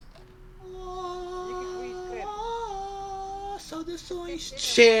Saudações,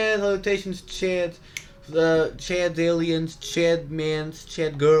 Chad, salutations, Chad, Chad aliens, Chad men,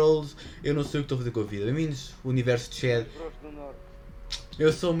 Chad girls. Eu não sei o que estou a fazer com a vida. Bem-vindos ao universo de Chad.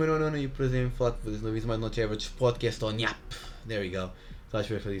 Eu sou o meu nono e prazer em falar com vocês no vídeo mais Not Average Podcast on Yap. There we go. Estás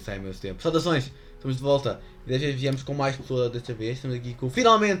a fazer isso há imenso tempo. Saudações, estamos de volta. E desta vez viemos com mais pessoas desta vez. Estamos aqui com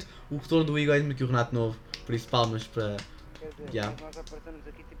finalmente o retorno do Igor e aqui o Renato Novo. Por isso, palmas para. Yeah. Nós aparecemos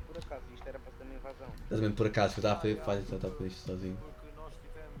aqui tipo por acaso, isto era para também invasão. Exatamente por acaso, que eu estava a fazer isto sozinho. Porque nós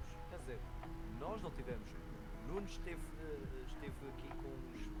tivemos, quer dizer, nós não tivemos. Nuno esteve aqui com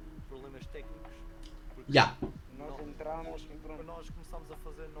uns problemas técnicos. Já. Nós entramos e pronto. Quando nós começámos a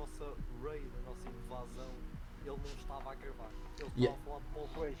fazer a nossa raid, a nossa invasão, ele não estava a gravar. Ele estava a falar de pouco.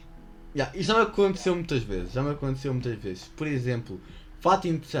 Pois. Isto já me aconteceu muitas vezes. Por exemplo, fato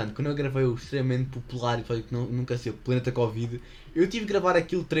interessante, quando eu gravei o extremamente popular episódio que nunca sei, Planeta Covid, eu tive que gravar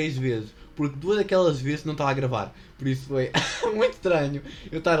aquilo 3 vezes, porque 2 daquelas vezes não estava a gravar. Por isso foi muito estranho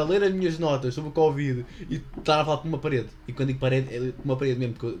eu estar a ler as minhas notas sobre o Covid e estar a falar com uma parede. E quando digo parede, é com uma parede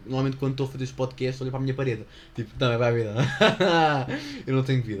mesmo, porque normalmente quando estou a fazer os podcasts olho para a minha parede. Tipo, não, vai a vida. Eu não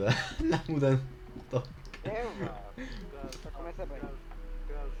tenho vida. Não, mudando. É, vá. Já começa bem. O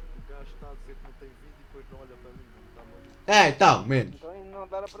gajo está a dizer que não tem vídeo e depois não olha para mim. Está maluco. É, então, menos. Então não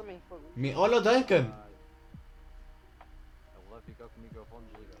dá para mim. Olha o Duncan. Ele vai ficar com o microfone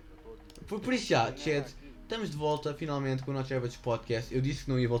desligado. Já estou a dizer. Por isso já, Chad, estamos de volta finalmente com o Not Average Podcast. Eu disse que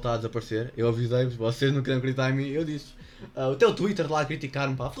não ia voltar a desaparecer. Eu avisei-vos, vocês não queriam acreditar em mim. Eu disse. O teu Twitter lá a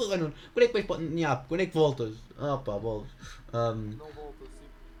criticar-me, pá. Falou, Nuno, quando é que vais para. Nhap, quando é que voltas? Ah, pá, bolas. Não volta assim.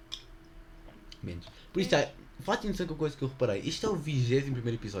 Menos. Por isso já, fato interessante com a coisa que eu reparei. Isto é o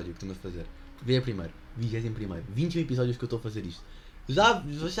 21º episódio que estamos a fazer. Vê a primeiro. 21º. 21 episódios que eu estou a fazer isto. Já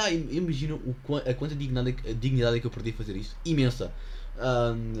imaginam a quanta dignidade é que eu perdi a fazer isto? Imensa.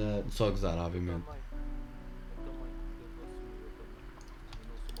 Só a gozar, obviamente. Eu também.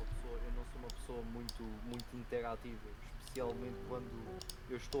 Eu não sou uma pessoa muito interativa, especialmente quando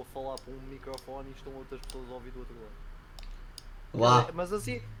eu estou a falar para um microfone e estão outras pessoas a ouvir do outro lado. Lá. Mas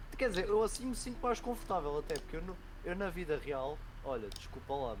assim, quer dizer, eu assim me sinto mais confortável até, porque eu na vida real, olha,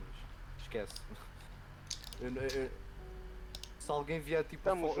 desculpa lá, mas esquece. Se alguém vier tipo...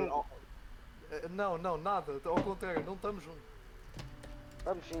 Estamos juntos. Não, nada, ao contrário, não estamos juntos.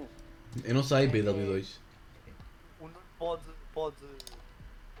 Vamos sim. Eu não sei, BW2. O Nuno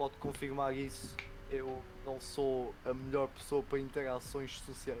pode confirmar isso. Eu não sou a melhor pessoa para interações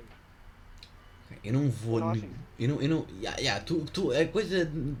sociais. Eu não vou. Nossa. Tu, a coisa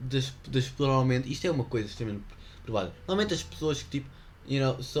das normalmente. Isto é uma coisa extremamente provável. Normalmente as pessoas que tipo.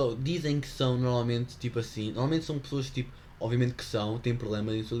 Dizem que são normalmente tipo assim. Normalmente são pessoas que tipo. Obviamente que têm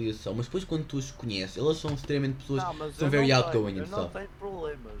problemas de socialização, mas depois quando tu as conheces, elas são extremamente pessoas que são very outgoing and stuff.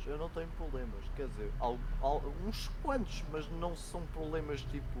 Eu não tenho problemas, quer dizer, uns quantos, mas não são problemas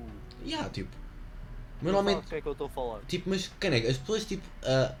tipo... Tipo. Mas normalmente, o que é que eu estou a falar? tipo, mas caneca, as pessoas tipo,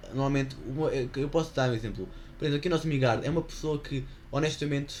 normalmente, eu posso dar um exemplo. Por exemplo, aqui o nosso amigar é uma pessoa que,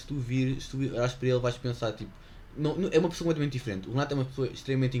 honestamente, se tu olhas para ele vais pensar tipo, é uma pessoa completamente diferente. O Renato é uma pessoa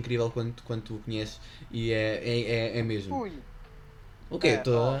extremamente incrível quando tu o conheces e é mesmo. Ui. Ok,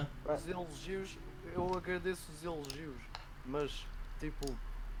 estou a... Os elogios, eu agradeço os elogios, mas tipo,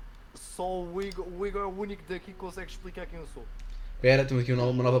 só o Igor é o único daqui que consegue explicar quem eu sou. Espera, temos aqui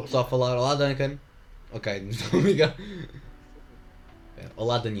uma nova pessoa a falar. Olá, Duncan. Ok, não estou a ligar.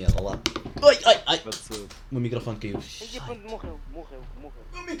 Olá, Daniel, olá. Ai! O meu microfone caiu. Morreu. O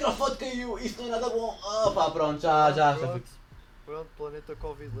meu microfone caiu, isso não é nada bom. Opa, pronto, já. Pronto, planeta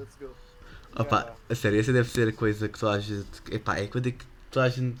Covid, let's go. Opa, a sério, essa deve ser a coisa que toda a gente... Epá, é a coisa que toda a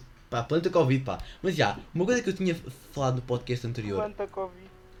gente... Pá, planeta Covid, pá. Mas uma coisa que eu tinha falado no podcast anterior... Planta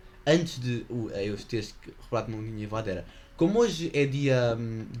Covid. Antes de eu ter reparado que não tinha falado era... Como hoje é dia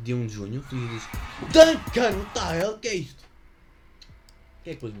 1 de junho, feliz Duncan, what the hell? O que é isto?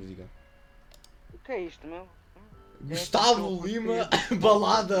 Quem é que pôs música? O que é isto, meu? Gustavo Lima,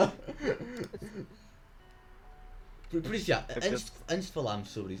 balada! Por isso antes de falarmos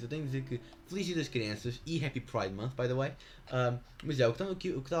sobre isso, eu tenho que dizer que Feliz Dia das Crianças e Happy Pride Month, by the way. Mas o que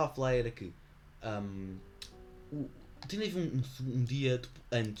estava a falar era que teve um dia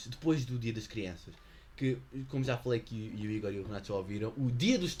depois do Dia das Crianças, que como já falei que o Igor e o Renato já ouviram, o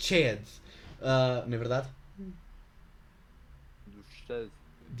Dia dos Chads, não é verdade? Dos Chads.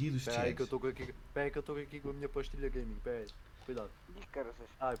 Dia dos Chads. Espera aí que eu estou aqui com a minha pastilha gaming, espera aí, cuidado.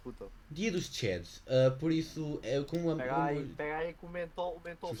 Ai puta. Dia dos Chads, por isso é como Pega aí que o mentol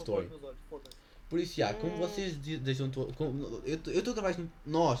foi para os meus olhos, foda-se. Por isso como vocês deixam eu estou a gravar isto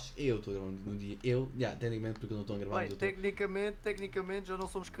eu estou a gravar no dia, tecnicamente porque eu não estou a gravar. Bem, tecnicamente já não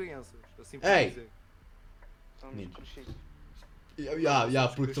somos crianças, assim por Ei! dizer. Somos crescidos.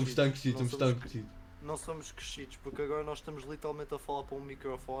 porque somos tão crescidos, somos tão crescidos. Não somos crescidos, porque agora nós estamos literalmente a falar para um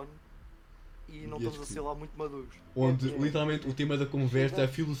microfone e não E estamos a ser lá muito maduros. Onde literalmente o tema da conversa é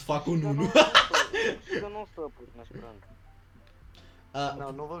filosofar com o Nuno. Eu não sou, puto, mas pronto.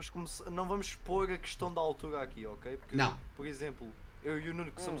 Não vamos expor a questão da altura aqui, ok? Porque, Não. por exemplo, eu e o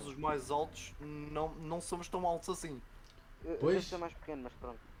Nuno, que somos os mais altos, não somos tão altos assim. Pois. Eu sou mais pequeno, mas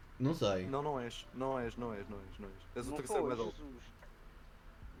pronto. Não sei. Não és. És o Não terceiro sou, mais alto. Jesus.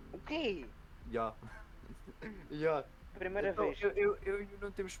 O quê? Já. Primeira Então, vez. eu e o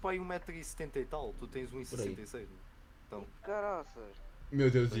Nuno temos para aí 1,70m e tal, tu tens 1,66m. Então, Caraças. Meu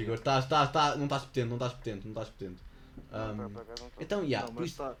Deus, Igor, não estás potente. Então, não, por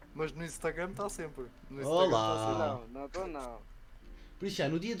isso... mas no Instagram está sempre. No Olá. Instagram tá sempre. Não estou não. Por isso,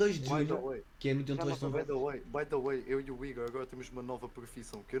 no dia 2 de By the junho, way, que é no dia onde Já estão não by the way, eu e o Igor agora temos uma nova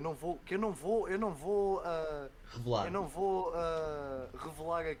profissão que eu não vou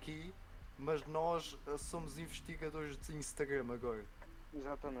revelar aqui, mas nós somos investigadores de Instagram agora.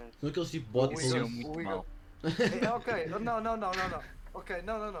 Exatamente. são aqueles tipo O bots. Igor- muito o Igor- mal. Ok, não. Ok,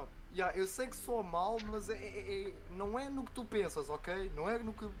 não. Eu sei que sou mal, mas não é no que tu pensas, ok? Não é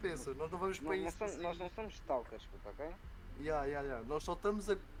no que tu pensas, nós não vamos para isso. Nós não somos stalkers, puto, ok? Nós só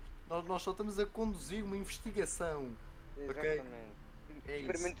estamos a conduzir uma investigação. Exatamente. É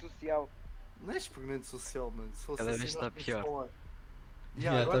isso. Experimento social. Não é experimento social, mano. Se fosse Cada assim, vez nós está tínhamos pior. falar.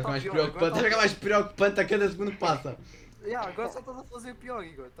 Está Agora mais tá pior, preocupante, agora está mais preocupante a cada segundo que passa. agora só estás a fazer pior,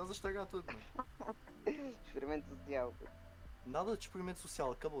 Igor. Estás a estragar tudo, mano. Experimento social. Nada de experimento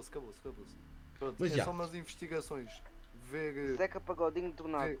social, acabou-se. Pronto, Mas só umas investigações. Ver Zeca Pagodinho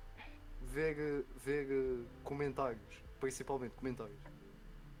tornado. comentários. Principalmente comentários.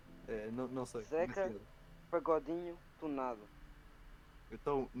 Não sei. Zeca Pagodinho tornado.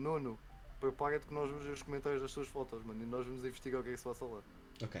 Então, Nuno, prepara-te que nós vamos ver os comentários das tuas fotos, mano. E nós vamos investigar o que é que se passa lá.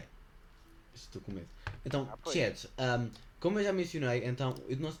 Ok. Estou com medo. Então, Pois. chat, como eu já mencionei, então,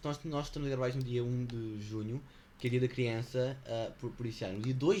 nós estamos a gravar isto no dia 1 de junho, que é dia da criança, por isso no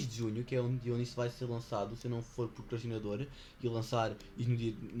dia 2 de junho, que é um dia onde isso vai ser lançado, se eu não for procrastinador, e lançar isto no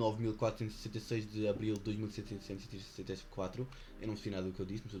dia 9.466 de abril de 2764, eu não sei nada do que eu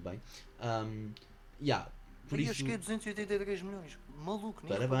disse, mas tudo bem. Por Eu isso, cheguei a 283 milhões. Maluco,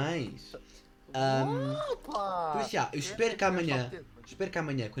 nem parabéns. Opa! Por isso, eu espero que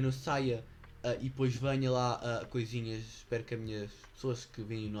amanhã, quando eu saia e depois venha lá coisinhas, espero que as minhas pessoas que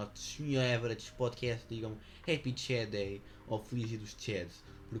veem o nosso Sr. Average podcast digam Happy Chad Day ou Feliz Dia dos Chads,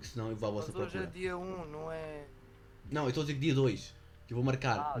 porque senão eu vou à vossa Mas hoje é procura. dia 1, não é? Não, eu estou a dizer que dia 2, que eu vou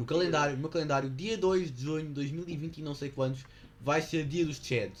marcar no meu calendário, dia 2 de junho de 2020 e não sei quantos, vai ser dia dos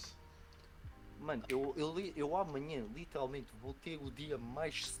Chads. Mano, eu amanhã, literalmente, vou ter o dia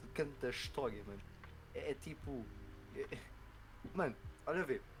mais secante da história, mano. É tipo... Mano, olha a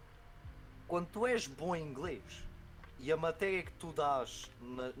ver. Quando tu és bom em inglês e a matéria que tu dás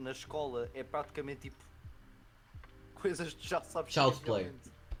na escola é praticamente tipo... Coisas que tu já sabes Child's play.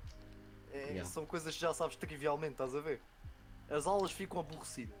 trivialmente. São coisas que já sabes trivialmente, estás a ver? As aulas ficam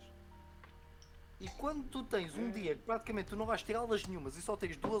aborrecidas. E quando tu tens um dia que praticamente tu não vais ter aulas nenhumas e só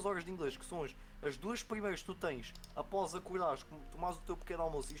tens 2 horas de inglês, que são as 2 primeiras que tu tens após acordares, tomares o teu pequeno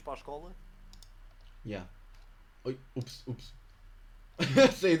almoço e ires para a escola. Oi, ups.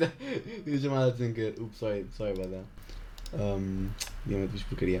 Sei da chamada sem querer. Sorry about that. Digamos que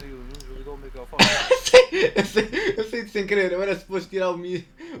porcaria. Desligou o microfone. Eu sei de sem querer, eu era suposto tirar o Mi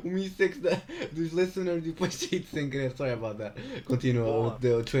 6 dos listeners e depois saí de sem querer, sorry about that. Continua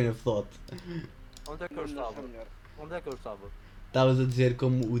o train of thought. Onde é que eu estava? Estavas a dizer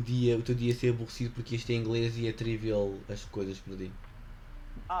como o teu dia ia ser aborrecido porque isto é inglês e é trivial as coisas para ti.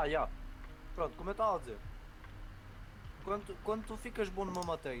 Pronto, como eu estava a dizer. Quando tu ficas bom numa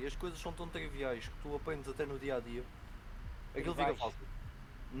matéria, as coisas são tão triviais que tu aprendes até no dia a dia, aquilo fica fácil.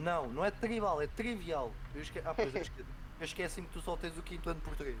 Não é trivial, é trivial. Eu esqueci-me que tu só tens o 5º ano de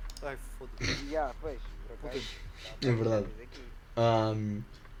português. Ai, foda-se. Pois. É verdade.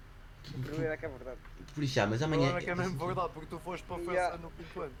 Primeiro é que é verdade. Por isso mas O amanhã. problema é que é mesmo verdade, porque tu foste para a França no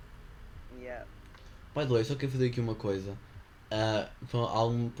 5º ano. By the way, só quero fazer aqui uma coisa. Para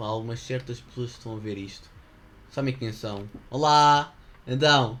algumas certas pessoas que estão a ver isto, sabem quem são? Olá!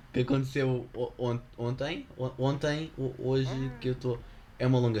 Então, o que aconteceu ontem, hoje, que eu estou... É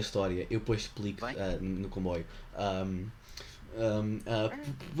uma longa história, eu depois explico no comboio.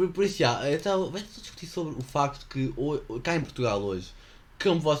 Por isso então, vai discutir sobre o facto que cá em Portugal hoje,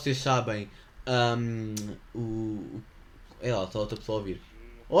 como vocês sabem, é lá, está outra pessoa a ouvir.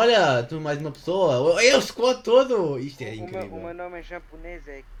 Olha, tu mais uma pessoa, eu squad todo! Isto é incrível. O meu nome em japonês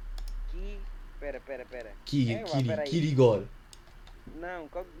é Ki... Pera. Kirigor. Não,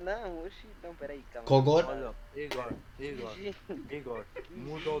 oxi, não, peraí, calma. Kogor? Olha, Igor,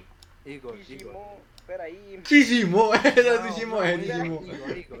 muda o... Igor. Digimon, peraí. Digimon! Era Não, Digimon, não, é Digimon.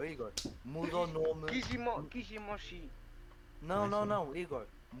 Igor, muda o nome. Kishimoshi. Não, Igor,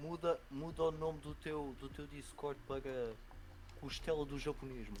 muda o nome do teu Discord para Costela do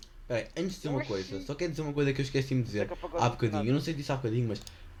Japonês, mano. Peraí, antes de dizer uma Oxi. coisa, só quero dizer uma coisa que eu esqueci-me de dizer Daqui a pouco eu há digo bocadinho. nada. Eu não sei disso há bocadinho, mas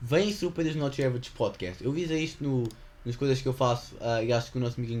vem super dos Not Average Podcast. Eu visei isto nas coisas que eu faço e acho que o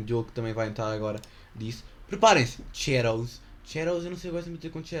nosso amiguinho Diogo também vai entrar agora disso. Preparem-se, Shadows. Shadows, eu não sei o que vai se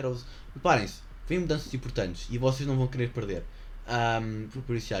meter com Shadows. Preparem-se, vem mudanças importantes e vocês não vão querer perder.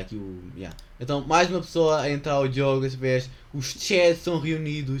 Por isso já aqui o. Yeah. Então, mais uma pessoa a entrar ao jogo, essa vez. Os Chads são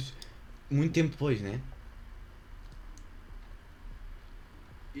reunidos muito tempo depois, né?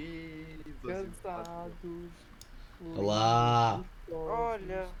 E... Cansados. Olá!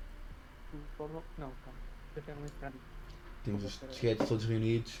 Olha. Não, calma. Eu quero mostrar. Temos os Chads todos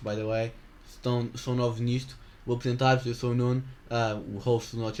reunidos, by the way. São novos nisto. Vou apresentar-vos, eu sou o Nuno, o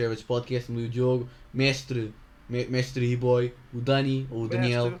host do Not Average Podcast, o Diogo, mestre e-boy, o Dani, ou o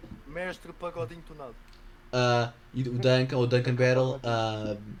Daniel, Mestre pagodinho tunado. e o Duncan, ou o Duncan Battle,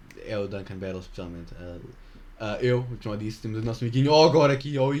 é o Duncan Battle especialmente. Eu, como eu disse, temos o nosso amiguinho, agora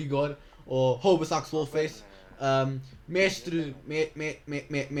aqui, o Igor, o Hoba Saxwellface, mestre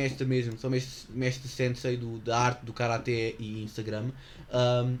mesmo, sou mestre sensei da arte do Karate e Instagram.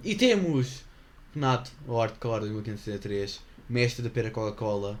 E temos Renato, o hardcore de 1563, mestre da pera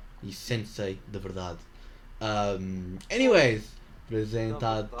Coca-Cola e sensei da verdade. Anyways,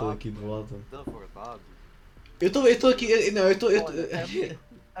 apresentado, estou aqui de volta. Da verdade. Eu estou aqui, não, eu estou... Olha,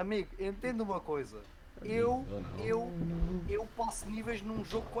 amigo, entenda uma coisa. Eu passo níveis num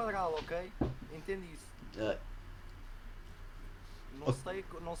jogo quadrado, ok? Entende isso?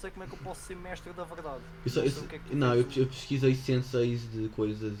 Não sei como é que eu posso ser mestre da verdade. Eu pesquisei senseis de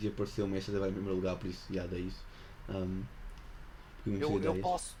coisas e apareceu mestre da verdade em primeiro lugar, por isso já dei isso.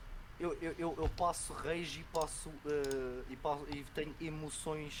 Eu passo rage e tenho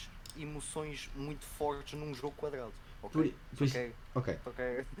emoções muito fortes num jogo quadrado. Ok? Ok.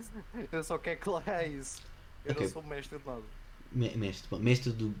 Eu só quero aclarar isso. Eu Ok. não sou mestre de nada.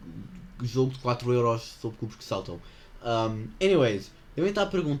 Mestre do jogo de 4€ sobre cubos que saltam. Anyways, eu estava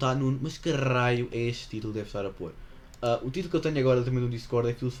a perguntar, Nuno, mas que raio é este título que deve estar a pôr? O título que eu tenho agora também no Discord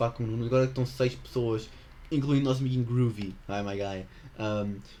é Filosofar com o Nuno. Agora que estão 6 pessoas, incluindo o nosso amiguinho Groovy. Hi my guy.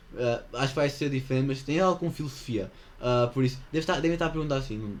 Acho que vai ser diferente, mas tem algo com filosofia. Por isso, devem estar a perguntar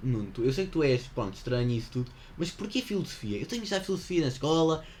assim, Nuno, eu sei que tu és, pronto, estranho e isso tudo, mas porquê filosofia? Eu tenho já filosofia na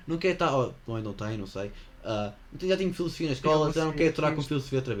escola, não quero estar. Não tenho, não sei. Já tenho filosofia na escola, então não quero aturar com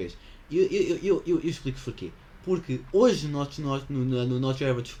filosofia outra vez. Eu explico-vos porquê. Porque hoje no Not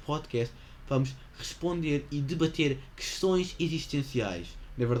Your Average Podcast vamos responder e debater questões existenciais.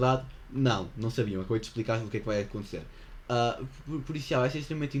 Na verdade, não sabiam. Acabei de explicar o que é que vai acontecer. Por isso vai ser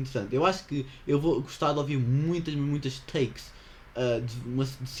extremamente interessante. Eu acho que eu vou gostar de ouvir muitas takes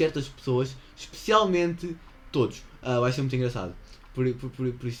de certas pessoas, especialmente todos. Vai ser muito engraçado. Por isso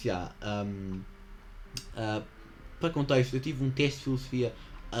para contexto, eu tive um teste de filosofia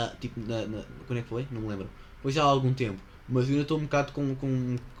tipo quando é que foi? Não me lembro. Foi já há algum tempo. Mas eu ainda estou um bocado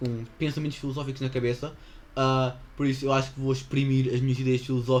com pensamentos filosóficos na cabeça. Por isso eu acho que vou exprimir as minhas ideias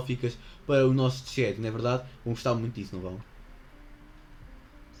filosóficas para o nosso chat, não é verdade? Vão gostar muito disso, não vão?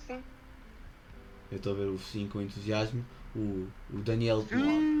 Sim. Eu estou a ver o sim com entusiasmo. O Daniel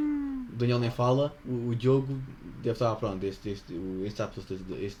nem fala. O Diogo deve estar pronto. Este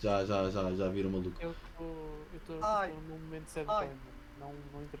já viram maluco. Eu estou num momento sad Ai. time.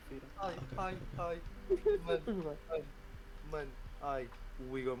 Não interfira. Ai. Mano,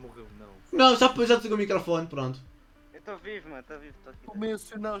 o Igor morreu, não. Não, já desligou o microfone, pronto. Eu estou vivo, mano, estou vivo, estou aqui. Tu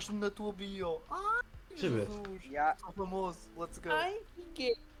mencionaste-me na tua bio. Ai, Deixa eu ver. Jesus. Yeah. Sou famoso, let's go. Ai,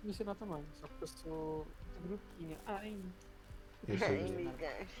 que mencionar também. Só que eu sou de grupinha. Ai.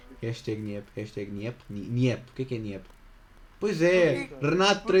 Hashtag Niep. Niep. O que é Niep? Pois é,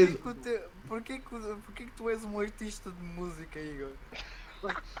 Renato 3. Porquê que tu és um artista de música, Igor?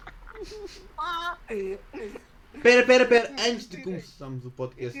 Pera, antes de começarmos o Eu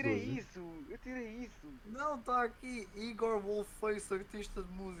podcast de tirei hoje. isso. Não, está aqui Igor Wolfface, artista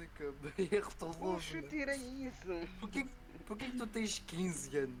de música. Erro todo Puxa, eu tirei isso. Porquê que tu tens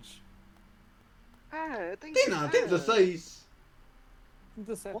 15 anos? Eu tenho Tem nada, tem 16.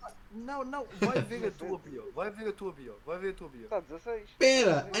 17. Não, vai ver a tua bio. Vai ver a tua bio. Está 16.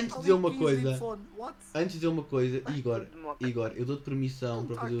 Pera, antes de dizer uma coisa. What? Antes de dizer uma coisa, Igor, eu dou-te permissão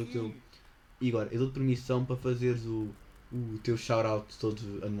para fazer o teu. Igor, eu dou-te permissão para fazeres o teu shout-out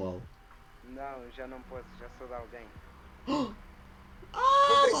todo anual. Não, já não posso, já sou de alguém.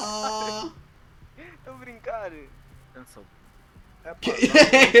 Ah! Estou a brincar. Atenção.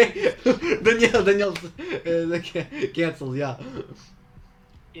 Daniel, cancel, já.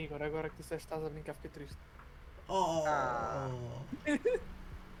 E agora que tu disseste que estás a brincar, fiquei triste. Oh.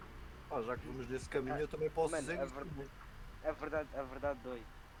 Já que vamos desse caminho, eu também posso Mano, dizer a isso. verdade dói.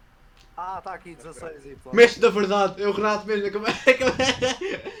 Tá aqui, 16 e pronto. Mestre da verdade, é o Renato mesmo.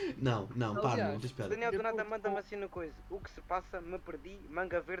 Não, para, Aliás, não tens piada. Daniel do Eu nada curto- manda-me assim uma coisa. O que se passa, me perdi,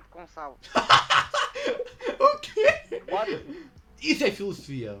 manga verde com sal. O quê? What? Isso é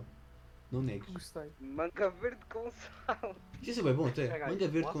filosofia. Não negues. Gostei. Manga verde com sal. Isso é bem bom até. Pega aí. Manga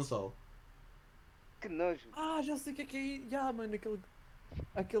verde What? com sal. Que nojo. Já sei o que é. Já, mano,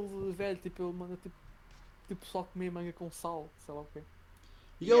 aquele velho, tipo, ele manda tipo só comer manga com sal, sei lá o quê.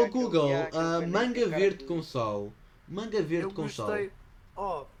 E ao aquele- Google, aquele velho manga tem cara verde de- com sal. Manga verde Eu com sal. gostei.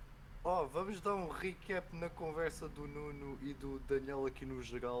 Vamos dar um recap na conversa do Nuno e do Daniel aqui no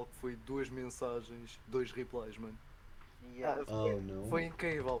geral, que foi 2 mensagens, 2 replies, mano. Yeah. Oh não. Foi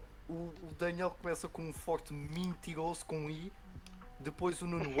incrível. O Daniel começa com um forte mentiroso com I, depois o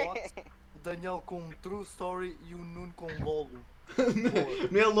Nuno what, o Daniel com um true story e o Nuno com lol.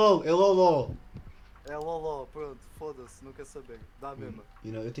 Não é LOL, é LOL. É loló, pronto, foda-se, não quer saber, dá mesmo.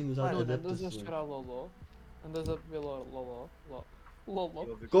 You know, eu tenho usado Mano, andas a adaptações. chorar loló, andas a beber loló.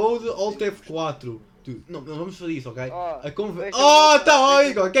 Code Alt F4. Não vamos fazer isso, ok? Oh, A conversa. veja o Oh, meu tá, cão, oh, veja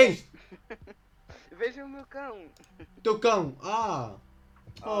Igor, o que é meu isto? Veja o meu cão. O teu cão.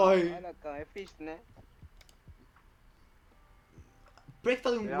 Oi. Olha cão, é fixe, né? Para que está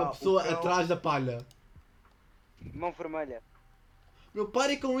ali uma Yeah, pessoa o cão- atrás da palha? Mão vermelha. Meu,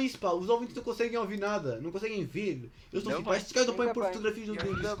 parem com isso, pá. Os ouvintes não conseguem ouvir nada. Não conseguem ver. Eles estão Não, tipo, estes gajos não põem ainda por bem. fotografias no Ainda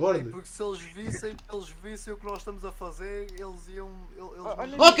bem, Discord. porque se eles vissem o que nós estamos a fazer, eles iam.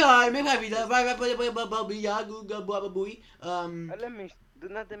 Olha Ok, minha vida. Vai, babui. Olha-me isto. Do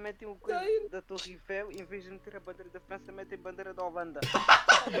nada metem o coisa da Torre Eiffel, em vez de meter a bandeira da França, metem a bandeira da Holanda.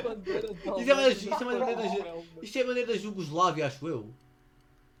 Isto é maneira da Jugoslávia, acho eu.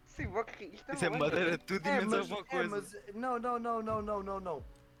 Sim, isto Isso é Holanda. madeira tudo e menos alguma coisa. mas não.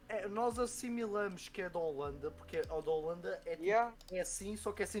 Nós assimilamos que é da Holanda, porque a da Holanda é, tipo, Yeah, é assim,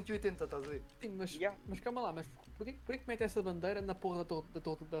 só que é 180, estás a ver? Sim, yeah. mas calma lá, mas porquê que mete essa bandeira na porra da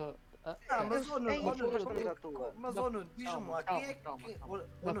torre da... Mas ó É Nuno, isso que nós estamos à toa. mas ó Nuno, diz-me lá, quem é que. Ó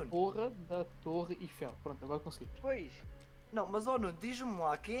Na Nuno, porra da torre Eiffel. Pronto, agora consegui. Pois. não, mas ó Nuno, diz-me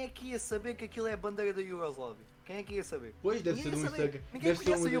lá, quem é que ia saber que aquilo é a bandeira da Iugoslávia? Quem é que ia saber? Pois, deve ser Ninguém um ia saber. Instagram. Ninguém Deve ser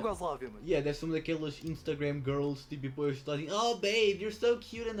conhece a um. Iugoslávia, mano. Yeah, deve ser uma daquelas Instagram girls, tipo, depois estão assim, oh babe, you're so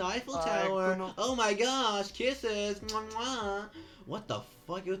cute in the Eiffel Ah, é que Tower, tu não- oh my gosh, kisses, mua, mua. What the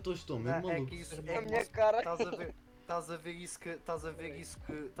fuck, eu estou mesmo É maluco. que isso A é minha que cara. estás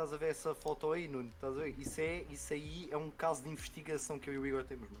a ver essa foto aí, Nuno? Estás a ver? Isso aí é um caso de investigação que eu e o Igor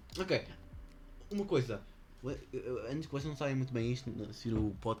temos, mano. Ok, uma coisa, antes que vocês não sabem muito bem isto, se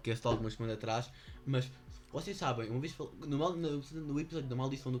no podcast algumas semanas atrás, mas vocês sabem, uma vez no episódio da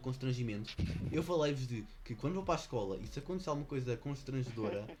maldição do constrangimento, eu falei-vos de que quando vou para a escola e se acontecer alguma coisa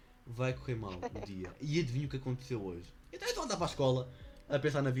constrangedora, vai correr mal o dia. E adivinho o que aconteceu hoje. Então eu estou a andar para a escola, a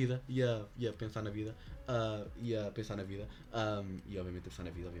pensar na vida, e a pensar na vida, e a pensar na vida, e obviamente a pensar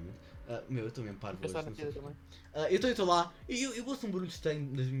na vida, obviamente. Meu, eu estou mesmo parvo hoje, Pensar na não sei vida porquê. também. Eu estou lá e eu ouço um barulho estranho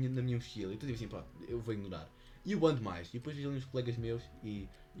na minha mochila. Então digo assim, pá, eu vou ignorar. E eu ando mais. E depois vejo ali uns colegas meus e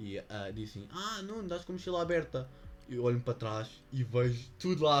dizem assim, não, andas com a mochila aberta. Eu olho para trás e vejo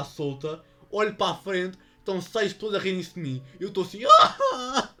tudo lá à solta. Olho para a frente, estão 6 pessoas a rirem-se de mim. Eu estou assim,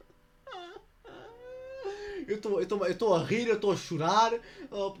 eu estou a rir, eu estou a chorar.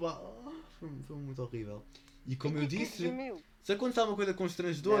 Opa, foi muito horrível. E como eu disse, se acontecer alguma coisa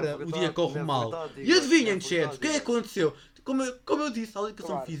constrangedora, o dia corre mal. E adivinhem, chat, o que é que aconteceu? Como eu disse, a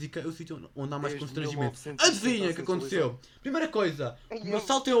educação Claro. física é o sítio onde há mais Desde constrangimento. 1960 Adivinha o que aconteceu? Primeira coisa, o meu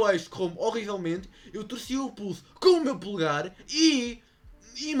salto ao eixo correu-me horrivelmente, eu torci o pulso com o meu polegar e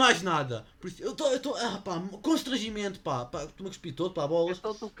mais nada. Por isso, eu estou, pá, constrangimento, pá, estou-me a cuspir todo, pá, bolas.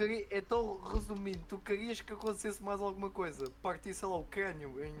 Então, resumindo, tu querias que acontecesse mais alguma coisa? Partir, sei lá, o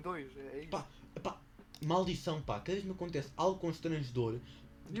crânio em 2, é isso? Pá, maldição, pá, cada vez me acontece algo constrangedor,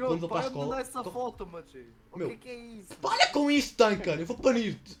 Yo, quando vou para a para de escola... mandar essa foto, machi. O Meu, que é isso? Para com isso, Tanker, eu vou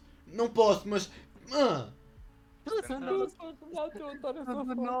banir-te. Não posso, mas...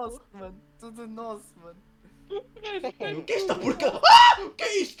 Tudo nosso, mano. Tudo nosso, mano. O que é esta porca? O que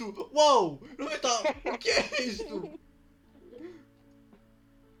é isto? Uau! Não é tá... O que é isto?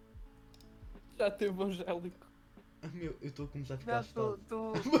 Já tem evangélico. Meu, eu estou a começar a ficar Já,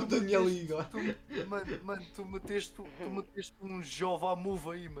 assustado. Daniel e Igor. Mano, tu meteste um Jeová Move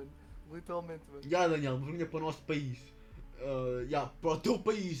aí, mano. Literalmente, mano. Já, Daniel, vergonha para o nosso país. Para o teu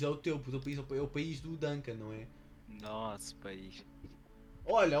país, o teu país é o país do Duncan, não é? Nosso país.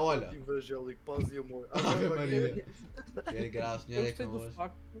 Olha. Evangélico, paz e amor. Ave Maria. Quer graça, Eu senhora é gostei do convosco.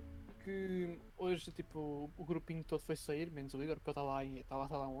 facto que hoje, tipo, o grupinho todo foi sair, menos o Igor, porque ele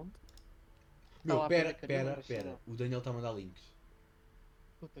estava lá ontem. Meu, lá a pera, perder carinho, mas sei pera. lá. O Daniel está a mandar links.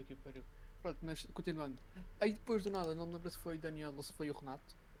 Puta que pariu. Pronto, mas continuando. Aí depois do nada, não me lembro se foi o Daniel ou se foi o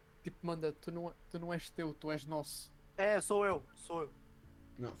Renato. Tipo, manda, tu não és teu, tu és nosso. É, sou eu.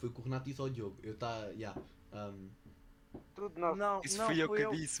 Não, foi o que o Renato disse ao Diogo. Eu tá. Tudo nosso. Não, Isso não, fui eu fui que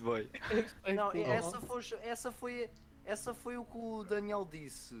eu. disse, boy. Não, Oh. essa foi o que o Daniel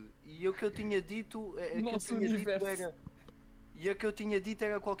disse. E o que eu tinha dito, Nosso universo. e o que eu tinha dito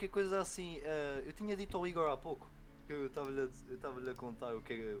era qualquer coisa assim. Eu tinha dito ao Igor há pouco. Que eu estava-lhe a contar o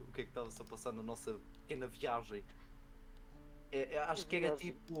que é que estava-se a passar na nossa pequena viagem. Acho que era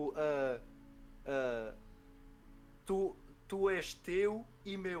tipo. Tu és teu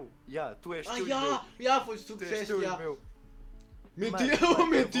e meu. Tu és teu e meu. Foi tu que Tu és disseste, teu e meu. Mentira, Mano, eu vou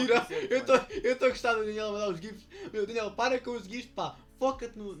mentira! dizer, Eu estou a gostar do Daniel a mandar os gifs. Meu, Daniel, para com os gifs, pá.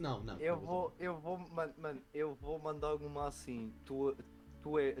 Foca-te no. Não. Eu vou mandar uma assim. Tu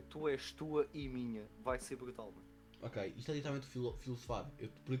és tua e minha. Vai ser brutal, mano. Ok, isto é literalmente filosofar.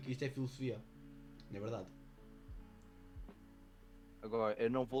 Porque isto é filosofia. Não é verdade? Agora, eu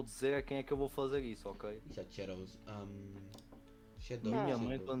não vou dizer a quem é que eu vou fazer isso, ok? Isto é Shadows. Shadows. Minha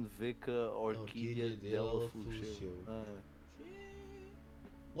mãe Shadows. quando vê que a orquídea orquídea dela dela floresceu. floresceu. Ah.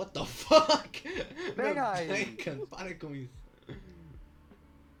 What the fuck? Pera Meu, aí. Duncan, para com isso.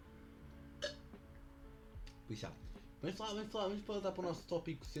 Puxa. Vamos falar para o nosso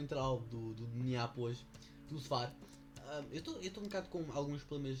tópico central do Niapo hoje. Filosofar. Eu estou um bocado com alguns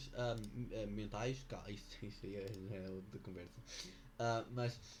problemas mentais. Isso aí é outra conversa.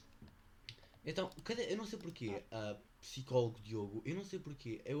 Mas. Então, eu não sei porquê, psicólogo Diogo, eu não sei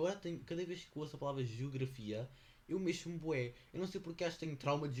porquê. Eu agora tenho. Cada vez que ouço a palavra geografia, eu mexo-me bué. Eu não sei porque acho que tenho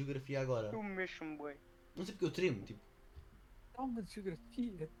trauma de geografia agora. Eu mexo-me bem. Não sei porque eu tremo, tipo. Calma de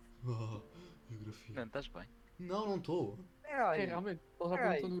geografia. Geografia. Não, estás bem. Não estou. Pera É, aí. realmente, ele já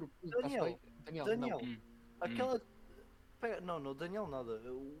Peraí, perguntou no grupo. Estás Daniel, bem? Daniel, Daniel. não. Aquela. Pera, não, Daniel nada.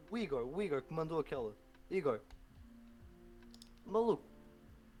 O Igor que mandou aquela. Igor. Maluco.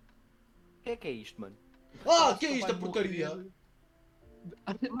 O que é isto, mano? Que é isto, a porcaria?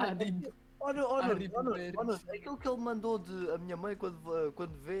 Olha, aquilo que ele mandou de a minha mãe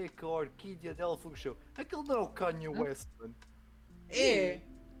quando vê que a orquídea dela floresceu. Aquilo não é o Kanye West, mano. É!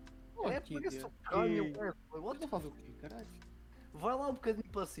 Parece o Kanye West. What faz o quê, caralho? Vai lá um bocadinho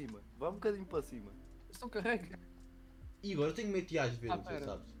para cima. Isto não carrega. Igor, eu tenho medo de às vezes, pera.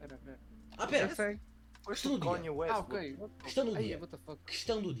 sabes? Pera. Pera! sei. Parece Questão o do dia. Kanye West. Ok. Questão do Aí, dia. what the fuck.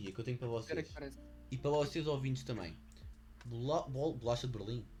 Questão do dia que eu tenho para Espera vocês. que parece. E para vocês ouvintes também. Bolacha de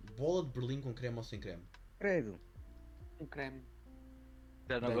Berlim? Bola de Berlim com creme ou sem creme? Credo. Um creme.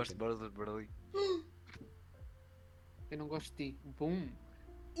 Já não Duncan. gosto de bola de Berlim. Eu não gosto de ti. Bum.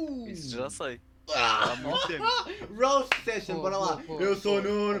 Isso já sei. Ah! Há muito tempo. Roast Session, Pô, bora lá! pô, Eu sou o pô.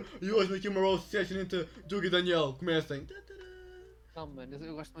 Nuno e hoje aqui uma Roast Session entre Diogo e Daniel. Comecem! Não, mano,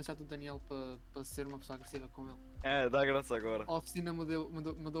 eu gosto demasiado do Daniel para ser uma pessoa agressiva com ele. É, dá graça agora. A oficina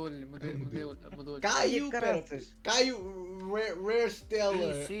mandou-lhe. Caio! Pera! Caraças. Caio! Rare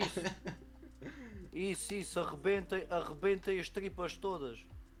Stellar! Isso, arrebentem as tripas todas.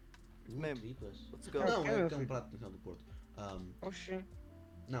 Mesmo. Tripas? Let's go. Não, Ok, é meu que é um filho. prato nacional do Porto. Oxi.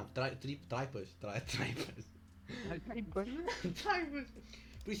 Não, tripas. Tripas.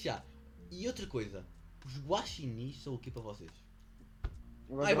 Por isso já. E outra coisa. Os guaxinins são o que para vocês?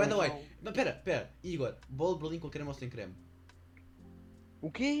 Ai, by the way. Não, pera. Igor, bola de Berlim com creme ou sem creme?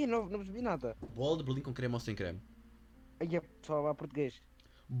 O quê? Não percebi nada. Bola de Berlim com creme ou sem creme? Aí é pessoal lá português.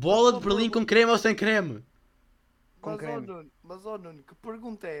 Bola de Berlim com creme ou sem creme? Com creme. Mas ó Nuno, que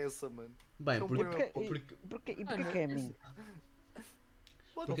pergunta é essa, mano? Bem, Então, porque, Porquê que é a mim?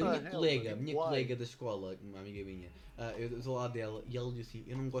 porque a minha colega da escola, uma amiga minha, eu estou lá dela e ela disse assim,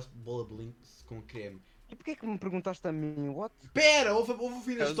 eu não gosto de bola de Berlim com creme. E porquê que me perguntaste a mim? What? Pera, ouve o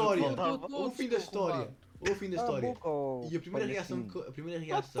fim da Caso história! faltava. Ouve o fim da história! Ouve o fim da história! boca ou E a primeira palhacinho?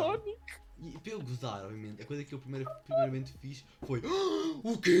 reação, e para eu gozar, obviamente, a coisa que eu primeiramente fiz foi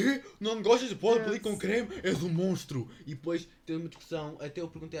o quê? Não gostas de bola de Berlim com creme? És um monstro! E depois teve uma discussão, até eu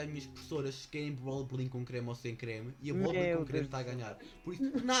perguntei às minhas professoras se querem bola de Berlim com creme ou sem creme, e a bola de Berlim com Meu creme Deus está a do céu. ganhar. Por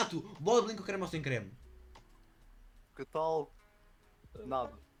isso, Renato, bola de Berlim com creme ou sem creme? Que tal?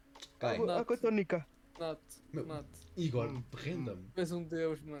 Nada. Cai. A tónica. Meu- Nato. Igor, renda-me. Tu és um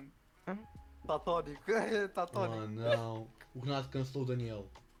deus, mano. Tá tónico. Tá tónico. Oh não, o Renato cancelou o Daniel.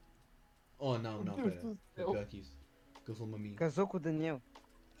 Oh não, Meu Deus pera. do É céu. pior que isso. Que ele falou-me a mim. Casou com o Daniel.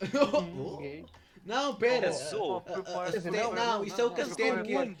 Oh. Gay. Não, pera. Casou. Não, isso é o que a Casou Sté com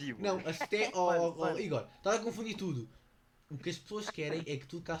quer. onde? Não, a Sté. Oh, Igor, estás a confundir tudo. O que as pessoas querem é que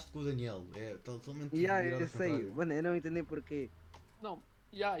tu cases com o Daniel. É totalmente. Yeah, virado eu ao sei. contrário. Mano, eu não entendi porquê. Não,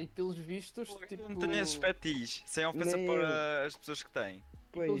 e pelos vistos, tipo... Não tenho esses fetis, sem ofensa Nem para as pessoas que têm.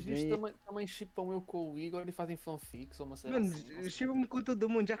 Pois, Pelos vistos nem... também shippam eu com o Igor e fazem fanfics ou uma cena Mano, assim, não sei. chiva-me com todo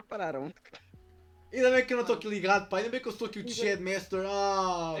mundo, já repararam? Ainda bem que eu não estou aqui ligado, pá. Ainda bem que eu sou aqui o Headmaster.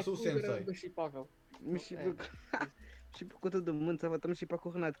 Ah, É sou o que o Igor é Sensei. bem shippável. Me chipa chipa com todo mundo, estamos a chipar com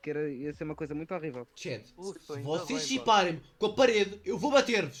o Renato, que ia ser uma coisa muito horrível. Chat, Ufa, se ainda vocês bem, pá. chiparem-me com a parede, eu vou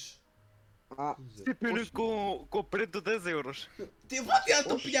bater-vos. Ah, Com o preço de 10 euros. Eu vou tirar o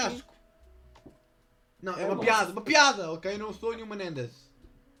teu penhasco. Não, é uma piada, ok? Eu não sou nenhum Menendez.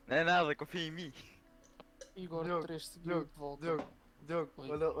 Não é nada, confia em mim. Igor, Diogo, 3 segundos Diogo, de volta. Diogo, Oi.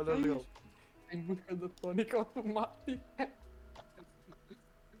 olha ali. Em busca da tónica automática.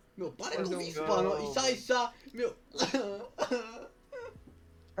 Meu, para Mas com não, isso, não. pá. Isso, meu.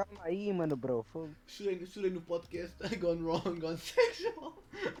 calma aí, mano, bro. Chorei no podcast. Gone wrong, gone sexual.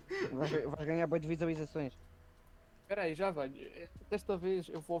 Vais ganhar boas visualizações. Espera aí, já venho. Desta vez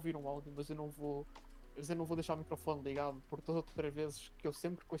eu vou ouvir um áudio, mas eu não vou deixar o microfone ligado, porque todas as outras vezes que eu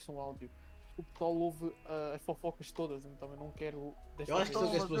sempre que ouço um áudio, o pessoal ouve as fofocas todas, então eu não quero Eu acho que isso é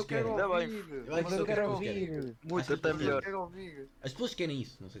o que as pessoas querem. Ainda bem. Eu acho que isso é o que as pessoas querem. Muito até melhor. quero ouvir. As pessoas querem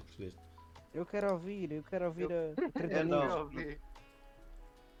isso, não sei se percebeste. Eu quero ouvir a Eu tretaninha. quero ouvir.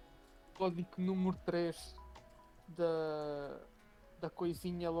 código número 3 da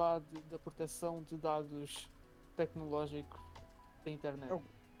coisinha lá da proteção de dados tecnológicos da internet. É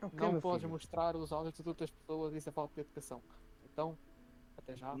o que, Não meu podes filho? mostrar os áudios de outras pessoas, isso é falta de educação. Então,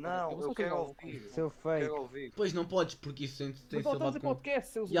 até já. Não, vou eu só quero jogar ouvir. Seu feio. Quero ouvir. Pois não podes, porque isso tem Mas ser estamos levado em com.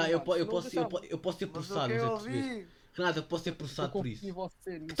 podcast, seus Yeah, eu usuários, senão posso ser Mas processado, eu não quero sei se percebeste. ouvir. Renato, eu posso ser eu processado por confio isso. em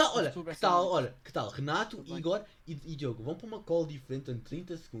você, Que isso, tal, se olha, soubesse que tal, disso. olha, que tal? Renato, Tudo bem. Igor e Diogo vão para uma call diferente em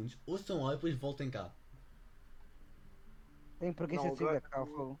 30 segundos, ouçam lá e depois voltem cá. Tem preguiça Não, de sair da agora- cá,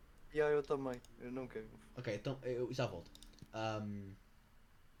 fogo. Eu também. Eu não quero. Ok, então eu já volto.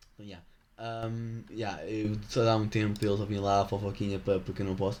 Então, eu só dá um tempo para eles ouvirem lá a fofoquinha porque eu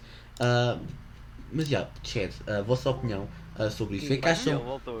não posso. Mas chat, a vossa opinião sobre isso. O que é que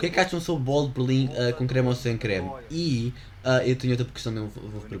acham? O que é que acham sobre bolo de Berlim com creme ou sem creme? E eu tenho outra questão que eu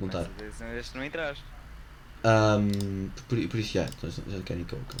vou perguntar. Este não entras. Por isso então já querem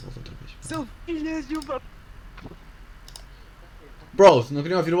que eu volte outra vez. Seu filho de uma. Bros, não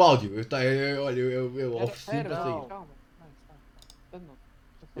queriam ouvir o áudio? Olha, eu ofereci Pera, para sair. calma. Tá de novo.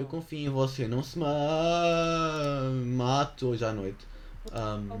 Eu confio em você, não se mate hoje à noite.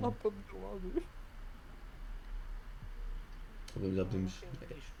 Não dá para meter o áudio.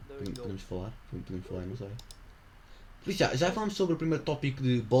 Podemos falar, não sei. Por isso já falamos sobre o primeiro tópico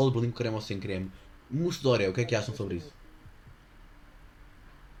de bola de Berlim com creme ou sem creme. Mousse de Oreo, o que é que acham sobre isso?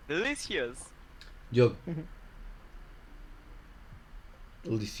 Delicioso. Diogo?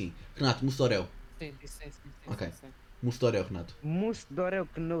 Ele disse sim. Renato, mousse de Oreo. Sim. Ok. sim. Mousse de Oreo, Renato. Mousse de Oreo,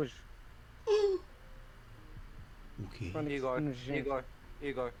 que nojo. O quê? Mano, que Igor, nojento.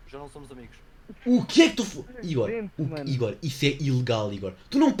 Igor, já não somos amigos. O que é que tu Igor, Nojento, mano. Igor, isso é ilegal, Igor.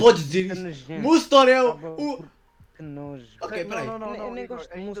 Tu não podes dizer Que isso. nojento. Mousse de Oreo! Tá bom, o- Que nojo. Ok, peraí. Eu nem Igor, gosto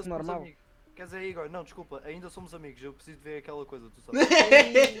de ainda mousse somos normal. amigos. Quer dizer, Igor, não, desculpa, ainda somos amigos, eu preciso de ver aquela coisa, tu sabes.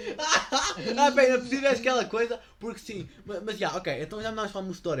 Bem, eu preciso ver aquela coisa, porque sim. Mas ok, então já não vamos falar de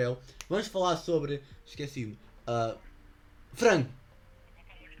mousse de Oreo. Vamos falar sobre. Esqueci-me. Frango!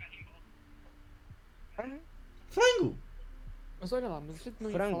 Frango! Mas olha lá, mas a gente não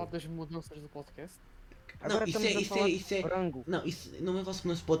ia Frango. falar das mudanças do podcast? Agora isso estamos a falar de é. frango. Não, isso não é vosso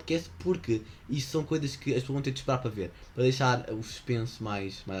nosso podcast porque isso são coisas que as pessoas vão ter de esperar para ver. Para deixar o suspense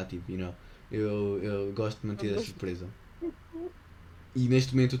mais ativo, you know? Eu gosto de manter a surpresa. E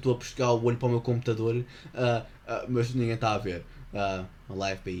neste momento eu estou a buscar o olho para o meu computador, mas ninguém está a ver. A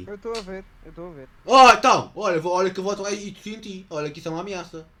live para aí. Eu estou a ver. Então! Olha que eu vou atrás e te senti. Olha que isso é uma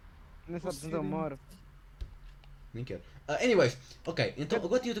ameaça. Nem sabes onde eu moro. Nem quero. Anyways, ok, então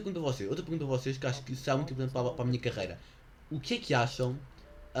agora tenho outra pergunta a vocês. Outra pergunta a vocês que acho que será muito importante para a minha carreira. O que é que acham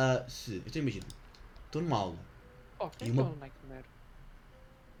se. Então imagina, estou numa aula. Oh, quem E é que é uma- o Nightmare?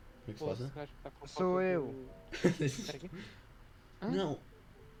 Como é que se Pô, faz? esse gajo que tá com a Sou foto eu. do- Espera aqui. Hã? Não,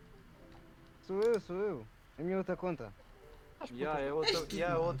 Sou eu. É a minha outra conta.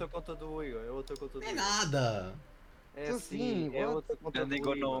 É outra conta do Igor, é outra conta do não é Igor. nada. É Tô sim, sim, é what? outra conta do Andem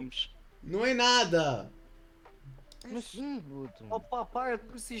com Igor. nomes. Não é nada. Mas sim, Guto. Opa, para de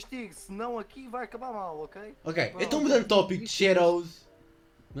persistir, senão aqui vai acabar mal, ok? Ok, Bom, então mudando de tópico de shadows.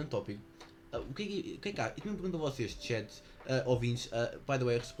 Mudando de tópico. O que é que há? Eu também pergunto a vocês, chat, ouvintes, by the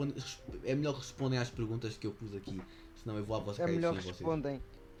way, é melhor que respondem às perguntas que eu pus aqui, senão eu vou à vossa É cara melhor a vocês. respondem.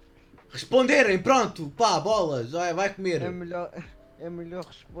 Responderem, pronto, pá, bolas, vai comer. É melhor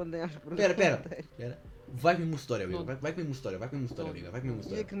respondem às perguntas. Pera. Vai comer uma história, amiga. Não. Vai comer uma história, amiga. Vai comer uma E é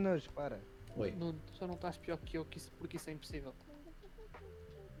história. que nós, para. Oi. Não, só não estás pior que eu, porque isso é impossível.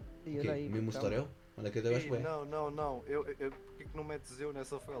 E O quê? daí, Comer uma então? história eu? Olha que eu acho que é. Não. Porquê que não metes eu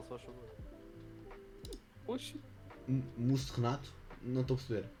nessa frase, só favor? Oxi. Mousse de Renato? Não estou a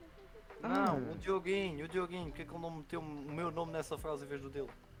perceber. Não, o Dioguinho, porquê que ele não meteu o meu nome nessa frase em vez do dele?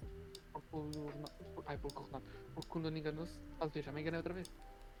 Porque o Renato. Porque o Renato. Porque quando ele enganou-se, já me enganei outra vez.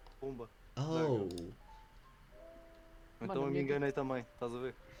 Pumba. Oh. Então Mano, a eu me minha enganei também, estás a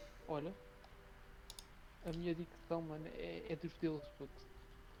ver? Olha, a minha dicção, mano, é dos deles, puto.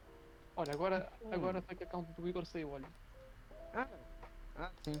 Olha, agora a fake account do Igor saiu, olha.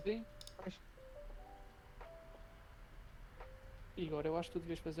 Sim. Sim. Pois. Igor, eu acho que tu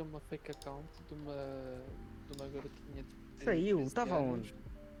devias fazer uma fake account de uma garotinha de Saiu? 13 Estava anos. onde?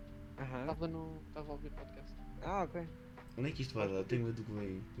 Aham. Estava a ouvir o podcast. Ok. Onde é que isto vai dar? Eu tenho medo do que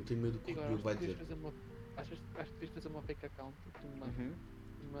vem. Eu tenho medo do que o Igor, Diogo acho vai que devias dizer. fazer uma. Acho que devias fazer uma fake account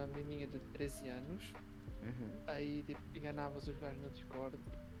de uma menininha de 13 anos. Aí tipo, enganavas os gajos no Discord,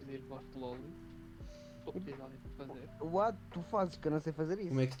 dizias gosto de LOL. Ou tens alguém para fazer. What? Tu fazes que eu não sei fazer isso.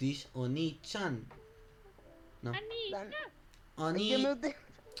 Como é que se diz? Oni-chan. Não. Ai, meu Deus.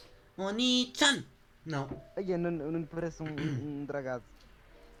 Oni-chan. Não. Ai, não parece um dragado.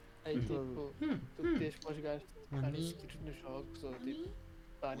 Aí tipo, Hum. tu tens para os gajos estarem Oni. seguidos nos jogos ou tipo,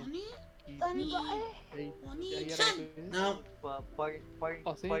 estarem Oni. aqui. Aí era a coisa. Não. Pai,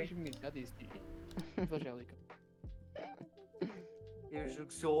 Oh, sem os meninos, já disse. Evangélica. eu juro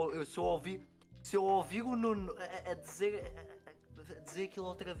que se eu ouvir o Nuno a dizer aquilo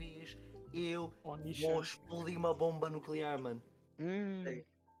outra vez, eu Oni-chan. vou explodir uma bomba nuclear, mano.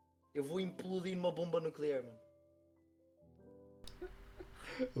 Eu vou implodir uma bomba nuclear, mano.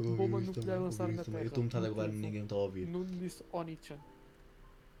 Bomba nuclear lançada na Eu Terra. estou metade a agora, ninguém está a ouvir. Nuno disse Oni-chan.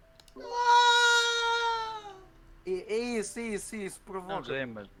 É isso, provoca. Não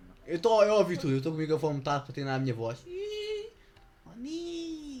gemas. Eu ouvi tudo, eu estou com o microfone metade para treinar a minha voz.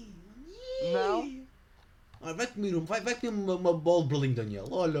 Oni. Não. Olha, vai comer uma bola de berlim, Daniel.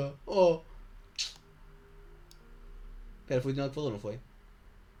 Olha, oh. Espera, foi o Daniel que falou, não foi?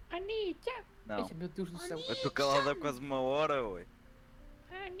 Oni-chan. Não. Ai, meu Deus do céu. Eu estou calado há quase uma hora, oi.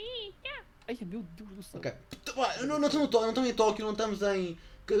 Ai, meu Deus do céu. Ok. Não estamos em Tóquio, não estamos em.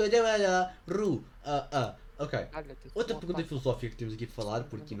 Ru. Ok. Calha-te, Outra só pergunta pá. filosófica que temos aqui para falar,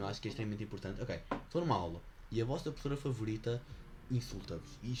 porque eu acho que é extremamente importante. Ok, estou numa aula e a vossa professora favorita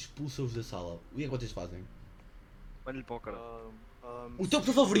insulta-vos e expulsa-vos da sala. O que é que vocês fazem? Olha-lhe para o cara. O teu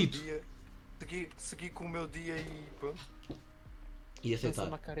professor favorito! Segui com o meu dia e pronto. E Pensa aceitar.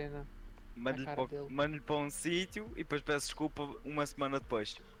 Macarena. Mando-lhe cara para, dele. mando-lhe para um sítio e depois peço desculpa uma semana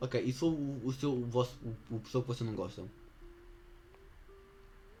depois. Ok, e se o professor que vocês não gostam?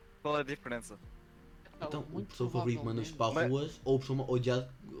 Qual é a diferença? Então, o muito professor favorito manda-vos para Mas- ruas ou o professor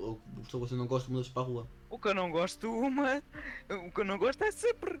odiado, ou o professor que vocês não gostam manda-vos para a rua? O que eu não gosto, o que eu não gosto é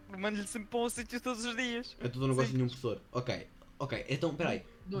sempre. Mando-lhe sempre para um sítio todos os dias. Então eu não gosto de Sim. nenhum professor. Ok, então, peraí.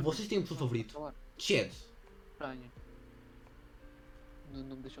 Nuno, Vocês têm um professor favorito? falar. Chad. Estranho.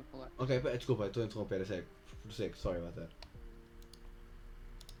 Não me deixou falar. Ok, desculpa, estou a interromper, é sério. Prossegue, sorry about that.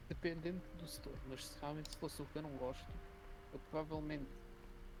 Dependente do setor, mas se realmente fosse o que eu não gosto, eu provavelmente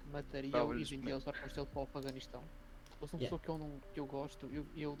mataria Dava-lhe e vendia os órgãos dele para o Afeganistão. Se fosse uma Yeah. pessoa que eu gosto,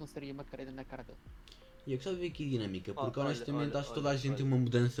 eu lançaria uma careta na cara dele. E eu gostava de ver aqui a dinâmica, porque Olha, honestamente olha, acho que toda a olha, gente tem olha. uma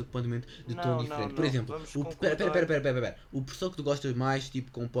mudança completamente de tom Não, diferente. não, Por não, exemplo, vamos pera, concordar. o professor que tu gostas mais,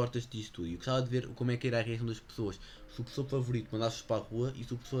 tipo, comportas-te disto tudo. E eu gostava de ver como é que era a reação das pessoas. Se o professor favorito mandasses para a rua e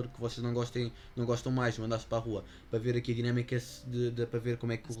se o professor que vocês não gostam mais mandasses para a rua, para ver aqui a dinâmica para ver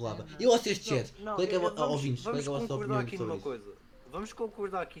como é que rolava. E vocês, chat, qual é que é ouvintes, qual é que é a vossa concordar opinião aqui sobre numa isso? coisa. Vamos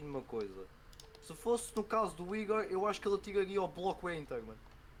concordar aqui numa coisa. Se fosse no caso do Igor, eu acho que ele tiraria ao bloco Enter, mano.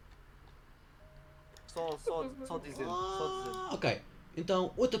 Só dizendo. Ok,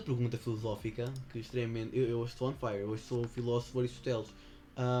 então outra pergunta filosófica que extremamente. Eu hoje estou on fire, hoje sou o filósofo Aristoteles.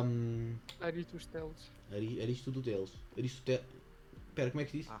 Aristoteles. Aristoteles. Espera, como é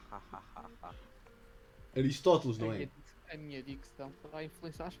que se diz? Aristóteles, não é? A minha dicção vai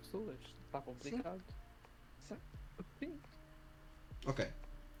influenciar as pessoas. Está complicado. Sim. Ok.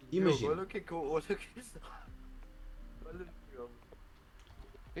 Diogo, Imagina. olha o que é que eu. Olha o que Olha Diogo.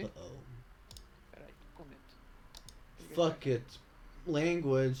 Uh-oh. Espera aí, comento. Fuck it.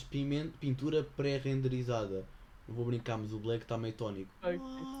 Language, pintura pré-renderizada. Não vou brincar, mas o black está meio tónico. Ai,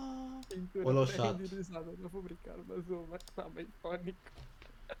 pintura Olha o chat. pré-renderizada, não vou brincar, mas o mas está bem tónico.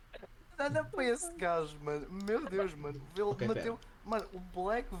 Olha para esse gajo, mano. Meu Deus, mano. Ele Ok, meteu. Mano, o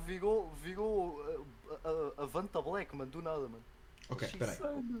Black virou a Vanta Black, mano. Do nada, mano. Ok, Xi, espera aí.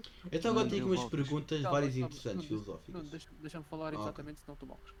 Mano, Então agora Não tenho aqui deu umas voltas. perguntas calma, várias e calma, interessantes não, filosóficas. deixa-me falar Ah, ok. exatamente, senão tu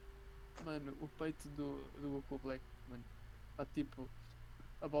morres. Mano, o peito do Goku Black, mano, está tipo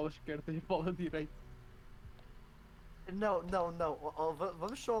a bola esquerda e a bola direita. Não.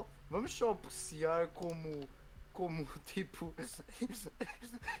 Vamos só apreciar como tipo.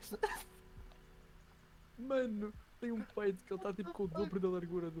 Mano, tem um peito que ele está tipo com o dobro da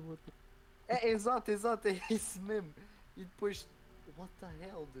largura do outro. Exato, é isso mesmo. E depois. What the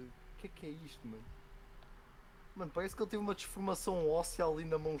hell, dude? O que é isto, mano? Mano, parece que ele teve uma desformação óssea ali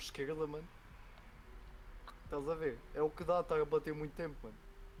na mão esquerda, mano. Estás a ver? É o que dá a estar a bater muito tempo, mano.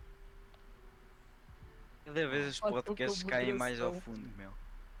 Cada vez os Ah, tô podcasts com caem mais ao moderação. fundo, meu.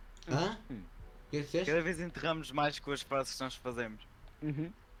 Hã? O que é que disseste? Cada vez enterramos mais com as frases que nós fazemos.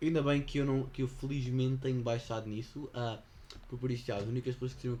 Uhum. Ainda bem que eu felizmente tenho baixado nisso. Por isso, já, as únicas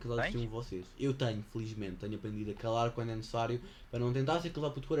pessoas que seriam caladas Tens? seriam vocês. Eu tenho, felizmente, tenho aprendido a calar quando é necessário para não tentar ser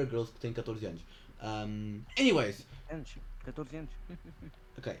calado por Twitter Girls que têm 14 anos. Anyways, Anos. 14 anos.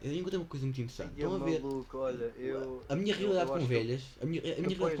 ok, eu encontrei uma coisa muito interessante. E é Estão a ver maluco, olha, eu. a minha realidade eu com acho que velhas, a minha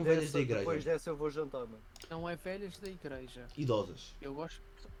realidade com velhas da Depois igreja, dessa eu vou jantar, mano. Não é velhas da igreja. idosas. Eu gosto.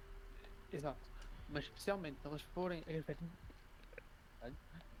 Exato. Mas especialmente se elas forem as velhinhas.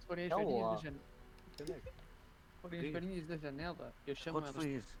 Se forem as Olá. velhinhas da janela. Forem as velhinhas da janela, eu chamo Quanto elas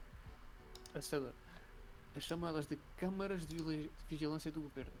foi esse? passador. Eu chamo elas de câmaras de vigilância do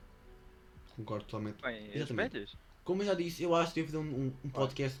governo. Concordo totalmente. Bem, as Exatamente. velhas. Como eu já disse, eu acho que devo fazer um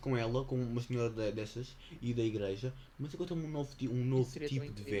podcast com ela, com uma senhora dessas e da igreja, mas eu tenho um novo seria tipo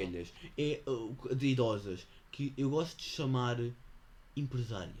tão de incrível. velhas, de idosas, que eu gosto de chamar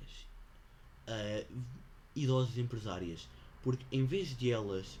empresárias. Idosas empresárias. Porque em vez de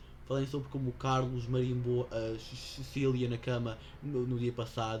elas falarem sobre como o Carlos marimbou a Cecília na cama no dia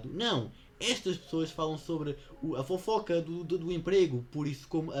passado, não! Estas pessoas falam sobre a fofoca do emprego, por isso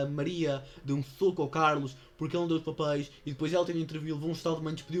como a Maria deu um soco ao Carlos porque ele não deu os papéis e depois ela teve um interview, levou um estado de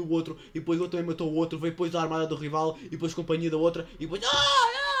mãe, despediu o outro e depois o outro também matou o outro, veio depois da armada do rival e depois companhia da outra e depois...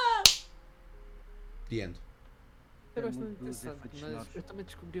 The end. É É bastante muito dos interessante, efeitos mas sonoros. eu também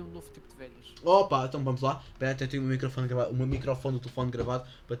descobri um novo tipo de velhas. Opa, então vamos lá. Espera, até tenho um microfone do telefone gravado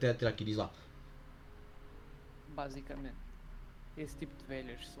para até tirar aqui, diz lá. Basicamente, esse tipo de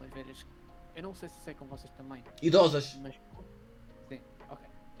velhas são as velhas. Eu não sei se isso é com vocês também, Idosas! mas. Sim, ok.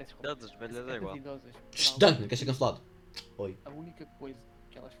 Peço desculpa. Todas as velhas Essas é igual. idosas, Duncan, quer ser cancelado? Oi. a única coisa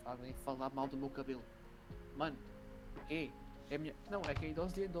que elas fazem é falar mal do meu cabelo. Mano, porquê? É a minha... Não, é que é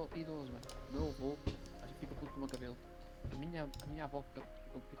idoso e idoso, mano. O meu avô, acho que fica puto com o meu cabelo. A minha avó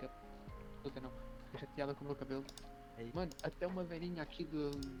fica chateada com o meu cabelo. Ei. Mano, até uma velhinha aqui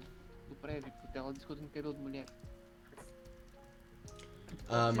do prédio, porque ela disse que eu tenho cabelo de mulher.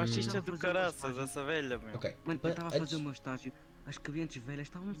 Machista Não, do fazer caraças, uma essa velha, meu. Ok. Mano, eu estava a fazer Antes- o meu estágio. As clientes velhas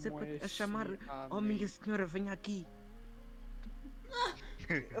estavam sempre a Mas, chamar. Oh, amém. minha senhora, venha aqui.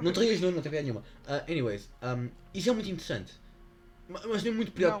 Não te rias, não tem piada nenhuma. Anyways, isso é muito interessante. Mas não é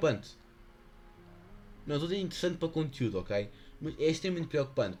muito preocupante. Não, estou a dizer interessante para conteúdo, ok? Mas é extremamente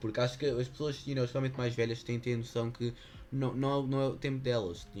preocupante, porque acho que as pessoas, especialmente mais velhas, têm que ter a noção que não é o tempo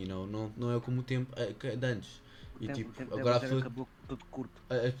delas, não é como o tempo de antes. E O tipo, tempo agora as delas pessoas, acabou tudo curto.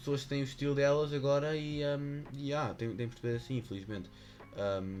 as pessoas têm o estilo delas agora e tem de perceber assim, infelizmente.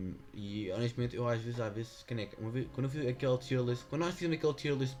 E honestamente, eu às vezes, caneca, quando eu fiz aquele tier list, quando nós fizemos aquele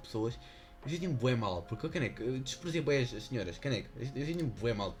tier list de pessoas, eu senti-me bué mal, porque caneca, eu desprezei bué as senhoras, caneca, eu senti-me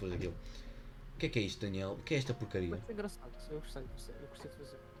bué mal depois daquilo. O que é isto, Daniel? O que é esta porcaria? Mas é engraçado, eu gostei de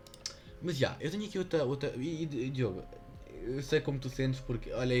fazer. Mas já, eu tenho aqui outra. E Diogo, eu sei como tu sentes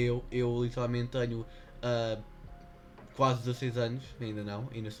porque, olha, eu literalmente tenho quase 16 anos,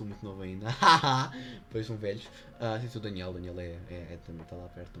 ainda sou muito novo ainda. Pois são velhos. Sim, sou o Daniel também está lá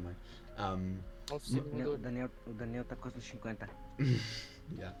perto também. Posso ser O inovador. Daniel está quase nos 50.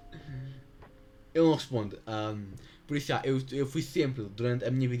 Yeah. Ele não responde. Por isso já, eu fui sempre, durante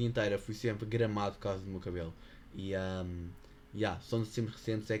a minha vida inteira, fui sempre gramado por causa do meu cabelo. E só nos tempos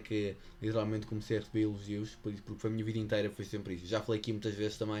recentes é que literalmente comecei a receber elogios, porque foi a minha vida inteira, foi sempre isso. Já falei aqui muitas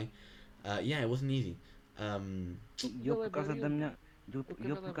vezes também. It wasn't easy. E eu por causa da minha. Eu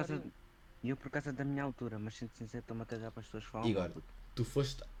cabelo por é causa. barril. Eu por causa da minha altura, mas sendo sincero, estou-me a cagar para as pessoas falam. Igor, tu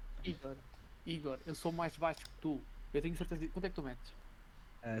foste. Igor, eu sou mais baixo que tu. Eu tenho certeza. Quanto é que tu metes?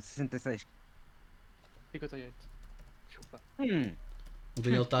 66. 58. Desculpa. O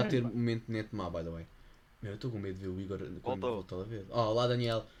Daniel está a ter um momento de net má, by the way. Meu, eu estou com medo de ver o Igor quando Voltou. voltar a ver. Oh, olá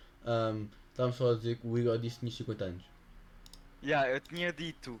Daniel. Estávamos só a dizer que o Igor disse que tinha 50 anos. Eu tinha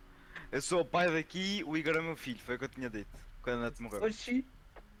dito, eu sou o pai daqui, o Igor é meu filho, foi o que eu tinha dito quando a Neto morreu. Oxi.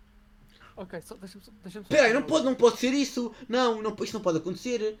 Ok, só deixa-me só. Espera aí, terminar não pode ser isso! Não, isto não pode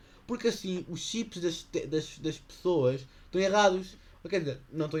acontecer! Porque assim, os chips das pessoas estão errados. Quer dizer,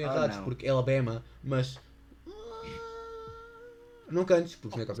 não estão errados não. porque é Alabama, mas. Não cantes,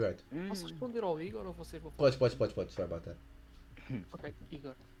 porque não é copyright. Posso responder ao Igor ou vocês vão falar? Podes, vai bater. Ok,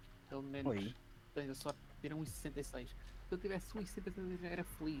 Igor. Pelo menos Oi. tens a sorte de ter 1,66. Se eu tivesse 1,76 já era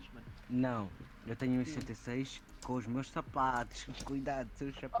feliz, mano. Não, eu tenho 1,66 com os meus sapatos. Cuidado,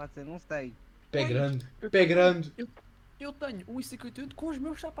 seus sapatos eu não sei. Pé Pois, grande, eu pé tenho- grande! Eu tenho 1,58 com os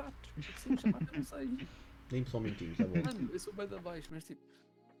meus sapatos. Sem os sapatos eu não sei. Nem só um minutinho, tá bom. Mano, eu sou bem de abaixo, mas tipo,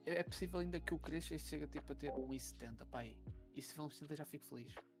 é possível ainda que eu cresça e chega tipo a ter 1,70, pai. E se for 1,70 já fico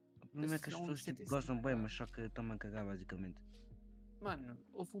feliz. O problema é que as Esse não, pessoas tipo, 1,75, gostam bem, pá. mas só que estão-me a cagar basicamente. Mano,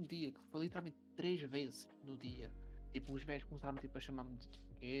 houve um dia que foi literalmente 3 vezes no dia. Tipo, os velhos começaram tipo, a chamar-me de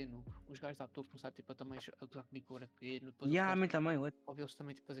pequeno, os gajos da toa começaram tipo, a também a gozar comigo que eu era pequeno. Depois E eu a mim também, ué. ouvi eles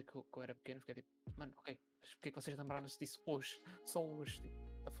também tipo, fazer que eu era pequeno. Fiquei tipo, mano, ok, mas porquê que vocês lembraram-se disso hoje? Só hoje, tipo,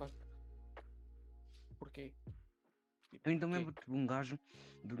 the fuck? Porquê? Tipo, Eu ainda porquê? lembro de um gajo,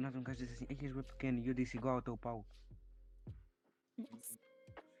 do nada um gajo disse assim, ei, és bem pequeno, e eu disse igual ao teu pau.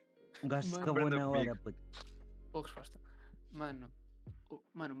 O gajo se Mano. acabou Aprendeu na hora, comigo. puto. Boa resposta. Mano,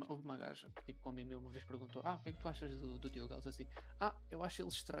 houve uma gaja que tipo, um amigo meu uma vez perguntou: o que é que tu achas do Diogo? Ela disse assim: eu acho ele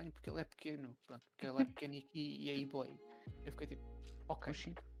estranho porque ele é pequeno. Pronto, porque ele é pequeno e é e-boy. Eu fiquei tipo: ok,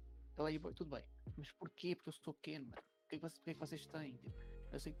 Oxi. ele é e-boy, tudo bem. Mas porquê? Porque eu sou pequeno, mano. Porque é que vocês têm? Tipo,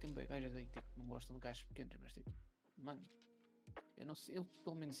 eu sei que tem bem gajas aí que tipo, não gostam de gajos pequenos, mas tipo, mano, eu não sei,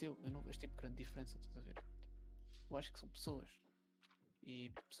 pelo menos eu não vejo tipo grande diferença, estás a ver? Eu acho que são pessoas. E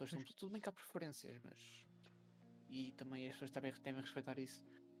pessoas são tudo bem que há preferências, mas. E também as pessoas também devem respeitar isso,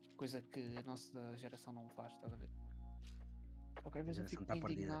 coisa que a nossa geração não faz, estás a ver? Porque às vezes eu Geração fico tá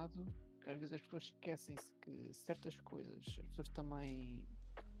perdida. indignado, que às vezes as pessoas esquecem-se que certas coisas, as pessoas também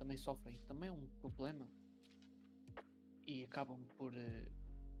sofrem, também é um problema e acabam por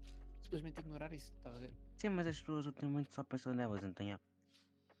simplesmente ignorar isso, estás a ver? Sim, mas as pessoas ultimamente só pensam nelas, então é.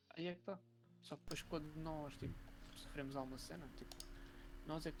 Aí é que está. Só que depois quando nós tipo, sofremos alguma cena, tipo,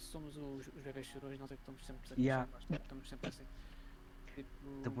 nós é que somos os bebés chorões, nós é que estamos sempre a Yeah. nós é que estamos sempre assim.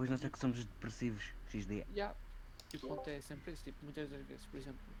 Tipo, Depois nós é que somos depressivos, XD. yeah. E o ponto é sempre esse, tipo, muitas das vezes, por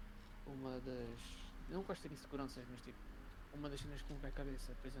exemplo, uma das. Eu não gosto de ter inseguranças, mas tipo, uma das cenas que me vai à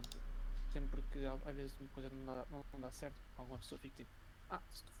cabeça, por exemplo, sempre que às vezes uma coisa não dá certo, alguma pessoa fica tipo,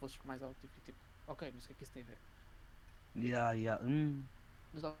 se tu fosses mais alto, eu fico tipo, ok, mas o que é que isso tem a ver? Yeah.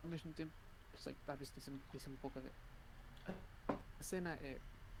 Mas ao mesmo tempo, eu sei que às vezes tem sempre um pouco a ver. A cena é,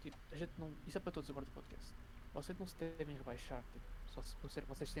 tipo, a gente não. Isso é para todos agora do podcast. Vocês não se devem rebaixar, tipo, só se por ser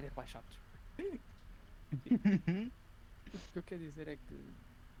vocês serem rebaixados. O que eu quero dizer é que,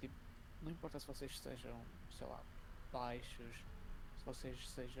 tipo, não importa se vocês sejam, sei lá, baixos, se vocês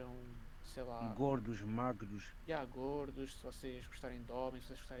sejam, sei lá, Gordos, magros. gordos, se vocês gostarem de homens, se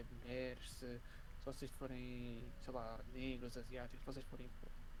vocês gostarem de mulheres, se vocês forem, sei lá, negros, asiáticos, se vocês forem.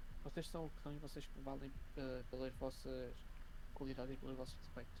 Vocês são o que são e vocês valem pelas vossas qualidades e pelos vossos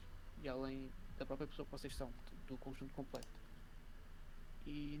defeitos. E além da própria pessoa que vocês são, do conjunto completo.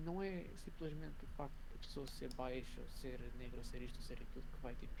 E não é simplesmente o facto da pessoa ser baixa, ou ser negra, ou ser isto, ou ser aquilo que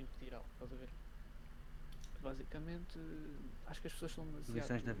vai tipo, impedir algo, estás a ver? Basicamente, acho que as pessoas são demasiado.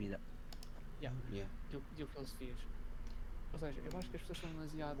 Lições da vida. Yeah. De filosofias. Ou seja, eu acho que as pessoas são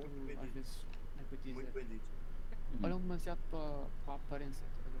demasiado, às vezes, como é que eu ia dizer? Muito bem dito. Olham demasiado para a aparência,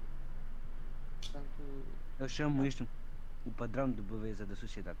 estás a ver? Portanto, Eu chamo isto o padrão de beleza da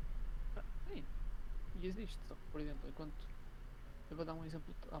sociedade. sim, e existe. Só que, por exemplo, enquanto. Eu vou dar um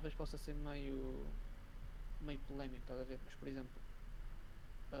exemplo, talvez possa ser meio polémico, estás a ver? Mas, por exemplo,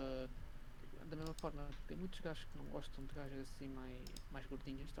 da mesma forma, tem muitos gajos que não gostam de gajas assim mais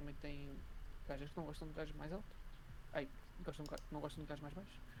gordinhas, também tem gajas que não gostam de gajos mais altos. Não gostam de gajos mais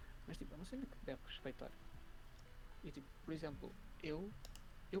baixos. Mas, tipo, é uma cena que deve respeitar. E, tipo, por exemplo, eu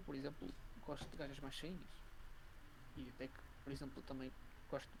por exemplo, gosto de gajas mais cheinhas. E até que, por exemplo, também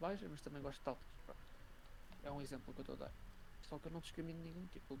gosto de baixas, mas também gosto de altas. Pronto. É um exemplo que eu estou a dar. Só que eu não discrimino ninguém,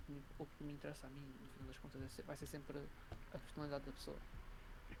 tipo, o que me interessa a mim, no final das contas, vai ser sempre a personalidade da pessoa.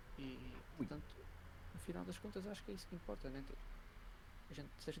 E, portanto, no final das contas, acho que é isso que importa, né? Tipo,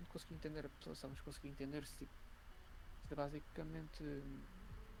 se a gente conseguir entender a pessoa, se vamos conseguir entender se, tipo, se basicamente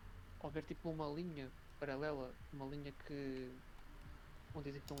houver, tipo, uma linha paralela, uma linha onde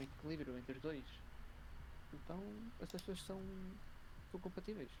existe um equilíbrio entre os dois, então essas pessoas são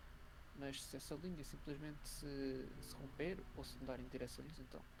compatíveis. Mas se essa linha simplesmente se romper ou se mudar em direções,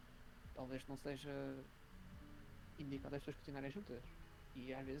 então talvez não seja indicado as pessoas continuarem juntas.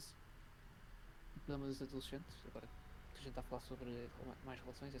 E às vezes, o problema dos adolescentes, agora que a gente está a falar sobre mais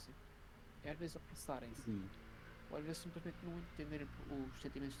relações assim, é às vezes apressarem-se, ou às vezes simplesmente não entenderem os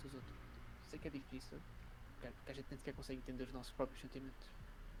sentimentos dos outros. Sei que é difícil, porque a gente nem sequer consegue entender os nossos próprios sentimentos.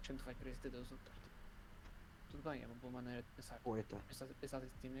 A gente vai querer entender os outros. Tipo, tudo bem, é uma boa maneira de pensar. Poeta. Pensar em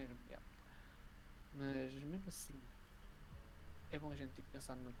primeiro, mas mesmo assim, é bom a gente tipo,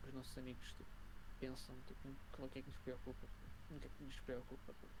 pensar no que os nossos amigos tipo, pensam, tipo, no que é que nos preocupa, no que é que nos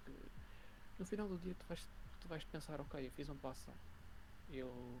preocupa, porque no final do dia tu vais pensar, ok, eu fiz um passo,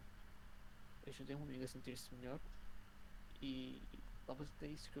 eu ajudei um amigo a sentir-se melhor e talvez até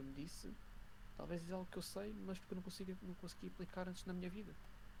isso que eu me disse, talvez é algo que eu sei, mas que eu não consegui aplicar antes na minha vida.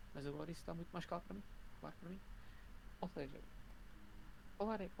 Mas agora isso está muito mais claro para mim. Ou seja,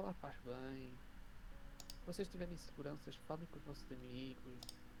 falar faz bem. Se vocês tiverem inseguranças, falem com os vossos amigos.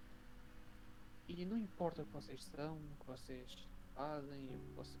 E não importa o que vocês são, o que vocês fazem,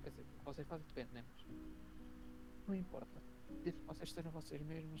 quer dizer, o que vocês fazem depende, né? Mas não importa. Desde que vocês sejam vocês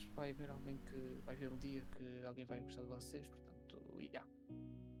mesmos, vai haver um dia que alguém vai gostar de vocês, portanto,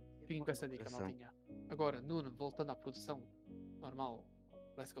 fiquem com essa dica, maltinha. Agora, Nuno, voltando à produção normal,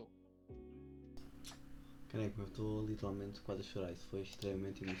 let's go. Caneco, eu estou literalmente quase a chorar, isso foi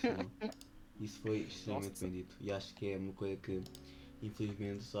extremamente emocional. Isso foi extremamente bem dito. E acho que é uma coisa que,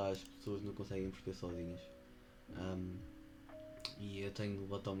 infelizmente, só as pessoas não conseguem perceber sozinhas. E eu tenho de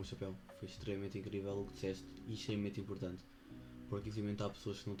botar o meu chapéu. Foi extremamente incrível o que disseste e extremamente importante. Porque, infelizmente, há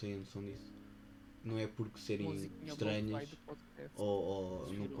pessoas que não têm noção disso. Não é porque serem estranhas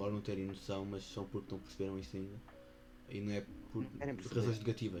ou não terem noção, mas só porque não perceberam isso ainda. E não é por razões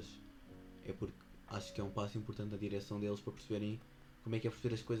negativas. É porque acho que é um passo importante na direção deles para perceberem como é que é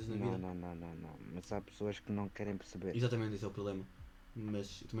perceber as coisas na vida. Não. Mas há pessoas que não querem perceber. Exatamente, esse é o problema.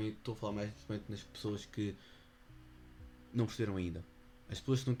 Mas também estou a falar mais principalmente nas pessoas que não perceberam ainda. As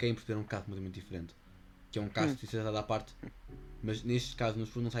pessoas que não querem perceber um caso completamente diferente. Que é um caso de sociedade à parte. Mas neste caso, nas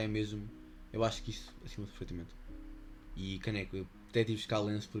pessoas não saem mesmo. Eu acho que isso assimila-se perfeitamente. E Caneco, eu até tive buscar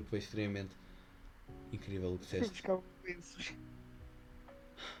lenços porque foi extremamente incrível o que disseste.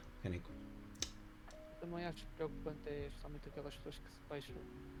 Caneco. Também acho preocupante é especialmente aquelas pessoas que se fecham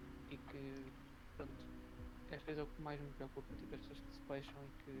e que, pronto, às vezes é o que mais me preocupa, tipo, as pessoas que se fecham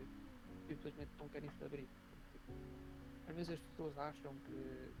e que simplesmente não querem se abrir. Tipo, às vezes as pessoas acham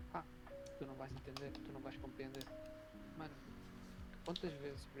que, tu não vais entender, tu não vais compreender. Mano, quantas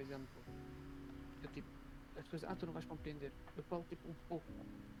vezes, por exemplo, eu tipo, as pessoas, tu não vais compreender, eu falo tipo um pouco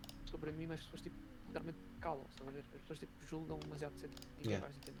sobre mim, mas as pessoas tipo, literalmente calam, sabe? As pessoas tipo, julgam demasiado cedo, ninguém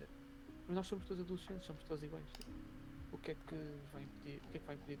vais entender. Mas nós somos todos adolescentes, somos todos iguais. Tipo, o que é que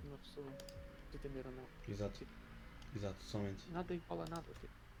vai impedir de uma pessoa de entender ou não? Exato. Tipo, Exato, somente. nada igual a nada.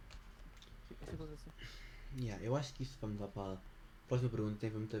 Tipo, é simples assim. Eu acho que isso, vamos lá para a próxima pergunta, tem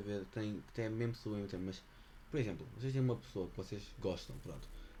muito a ver, tem mesmo sobre o tema, mas, por exemplo, vocês têm uma pessoa que vocês gostam, pronto.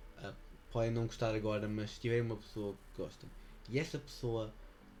 Podem não gostar agora, mas se tiverem uma pessoa que gostam e essa pessoa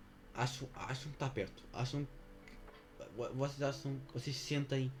acham que está perto, vocês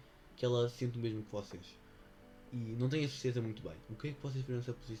sentem que ela sente o mesmo que vocês e não têm a certeza muito bem. O que é que vocês viram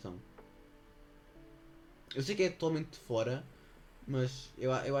nessa posição? Eu sei que é totalmente de fora, mas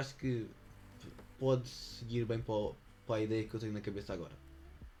eu acho que pode seguir bem para a ideia que eu tenho na cabeça agora.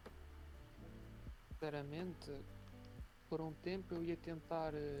 Sinceramente, por um tempo eu ia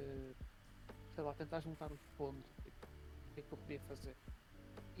tentar, tentar juntar os pontos, tipo, o que é que eu podia fazer.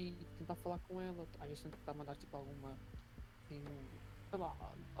 E tentar falar com ela, às vezes tentar mandar tipo alguma, assim,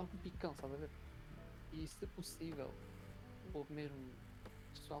 algum picão, sabe a ver? E se possível, ou mesmo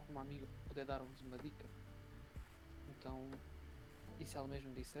se alguma amiga puder dar-nos uma dica, então, e se ela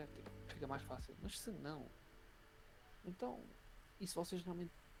mesmo disser, tipo, fica mais fácil. Mas se não, então, e se vocês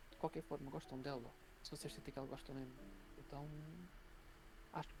realmente, de qualquer forma, gostam dela, se vocês sentem que ela gosta mesmo, então,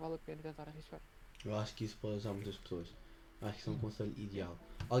 acho que vale a pena tentar arriscar. Eu acho que isso pode ajudar muitas pessoas. Acho que isso é um conselho ideal.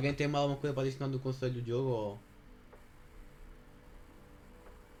 Alguém tem mais alguma coisa para adicionar do conselho do Diogo ou...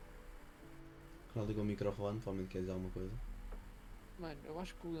 Não liga o microfone, provavelmente quer dizer alguma coisa. Mano, eu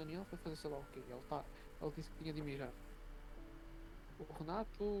acho que o Daniel foi fazer sei lá o quê. Ele disse que tinha de mijar. O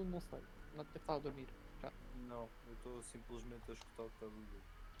Renato, não sei. O Renato deve estar a dormir. Já. Não, eu estou simplesmente a escutar o que está a dizer.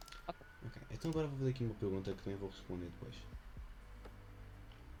 Ok, então agora vou fazer aqui uma pergunta que também vou responder depois.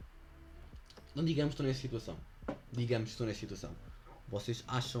 Não digamos que estou nessa situação. Digamos que estou nessa situação. Vocês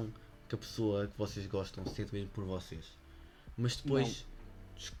acham que a pessoa que vocês gostam sente mesmo por vocês. Mas depois...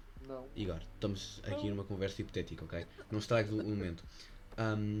 Não. Igor, estamos aqui numa conversa hipotética, ok? Não estragues o momento.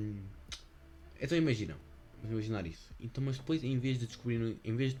 Então imaginam, vamos imaginar isso. Então, mas depois, em vez de descobrir,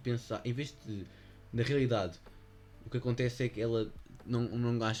 em vez de pensar, em vez de, na realidade, o que acontece é que ela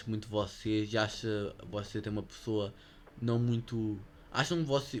não acha muito vocês e acha você ter uma pessoa não muito.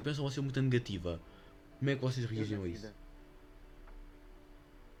 Pensam você muito negativa. Como é que vocês reagem a isso?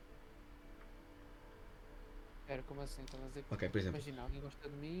 Era como assim? Estava a dizer que Ok, por exemplo. imagina, alguém gosta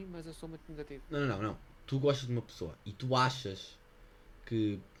de mim, mas eu sou muito negativo. Não. Tu gostas de uma pessoa e tu achas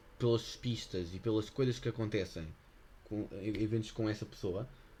que pelas pistas e pelas coisas que acontecem com eventos com essa pessoa,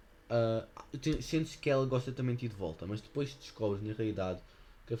 sentes que ela gosta também de ti de volta, mas depois descobres na realidade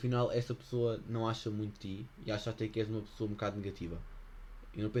que afinal essa pessoa não acha muito de ti e acha até que és uma pessoa um bocado negativa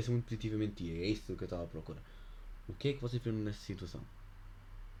e não pensa muito positivamente de ti. É isso que eu estava à procura. O que é que vocês viram nessa situação?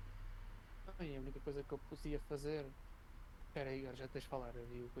 Bem, a única coisa que eu podia fazer. Espera aí, agora já tens de falar. Eu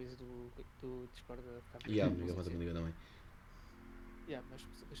vi o coisa do Discord da ficar E a não amiga sei volta se- comigo também. Mas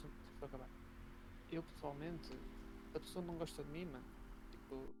deixa-me só acabar. Eu pessoalmente, se a pessoa não gosta de mim, mano,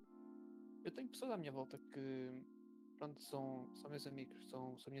 tipo, eu tenho pessoas à minha volta que, pronto, são meus amigos,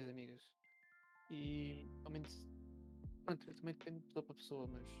 são minhas amigas. E, realmente, pronto, eu também dependo de outra pessoa,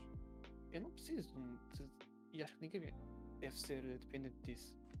 mas eu não preciso e acho que ninguém deve ser dependente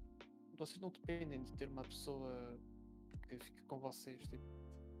disso. Vocês não dependem de ter uma pessoa que fique com vocês, tipo,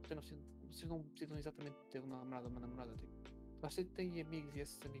 vocês não precisam exatamente de ter um namorado ou uma namorada, tipo, vocês têm amigos e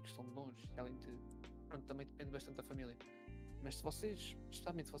esses amigos são bons, e além de, pronto, também depende bastante da família. Mas se vocês,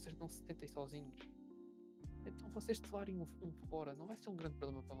 justamente, se vocês não se sentem sozinhos, então vocês te levarem um fora, não vai ser um grande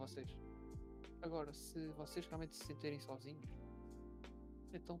problema para vocês. Agora, se vocês realmente se sentirem sozinhos,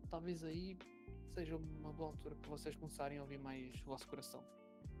 então talvez aí seja uma boa altura para vocês começarem a ouvir mais o vosso coração.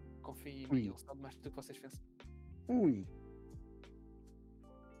 Confiem em mim, ele sabe mais do que vocês pensam. Ui.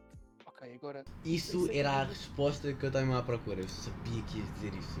 Ok, agora. Isso era a resposta que eu estava à procura. Eu sabia que ias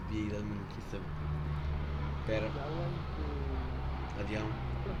dizer isso, sabia exatamente o que ia Espera, Além de. avião.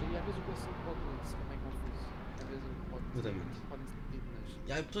 Pronto, e às vezes o coração pode ser meio confuso. Às vezes Exatamente. podem ser pedidas.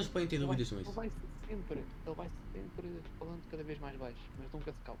 E as pessoas podem ter dúvidas com Ele isso. vai sempre falando cada vez mais baixo, mas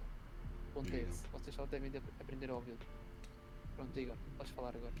nunca se cala. Acontece, vocês só devem de aprender a ouvi-lo. Pronto, Igor, podes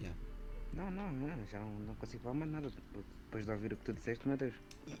falar agora. Não, já não consigo falar mais nada. Depois de ouvir o que tu disseste, meu Deus.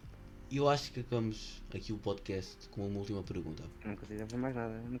 Eu acho que acabamos aqui o podcast com uma última pergunta. Não consigo ouvir mais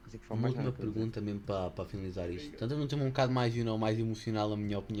nada, não consigo falar Uma mais última nada. pergunta mesmo para finalizar isto. Tanto num tema um bocado mais, mais emocional, na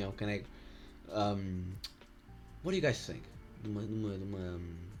minha opinião, Canego. What do you guys think?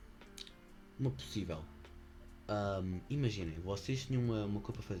 Uma possível. Imaginem, vocês tinham uma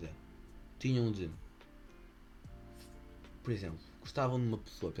coisa para fazer. Tinham de. Por exemplo, gostavam de uma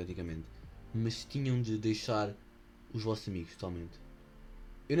pessoa praticamente, mas tinham de deixar os vossos amigos totalmente.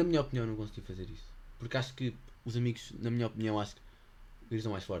 Eu, na minha opinião, não consegui fazer isso. Porque acho que os amigos, na minha opinião, acho que eles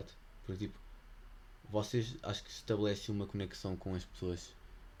são mais fortes. Porque, tipo, vocês acho que estabelecem uma conexão com as pessoas.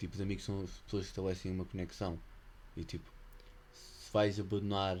 Tipo, os amigos são as pessoas que estabelecem uma conexão. E, tipo, se vais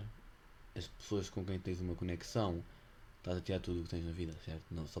abandonar as pessoas com quem tens uma conexão, estás a tirar tudo o que tens na vida, certo?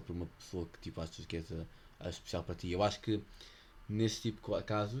 Não só por uma pessoa que, tipo, achas que é a especial para ti. Eu acho que nesse tipo de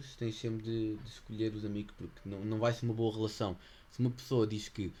casos tens sempre de escolher os amigos, porque não vai ser uma boa relação. Se uma pessoa diz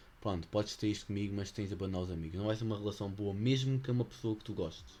que pronto, podes ter isto comigo, mas tens de abandonar os amigos, não vai ser uma relação boa, mesmo que é uma pessoa que tu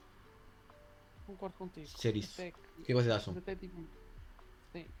gostes. Concordo contigo. Ser isso. Até O que é que vocês acham? Mas até digo.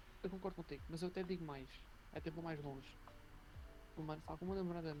 Sim, eu concordo contigo, mas eu até digo mais. Até vou mais longe. Mano, se alguma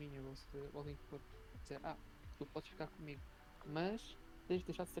namorada minha ou se alguém que for dizer, tu podes ficar comigo, mas tens de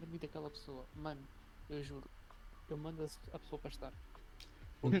deixar de ser amigo daquela pessoa. Mano, eu juro, eu mando a pessoa para estar.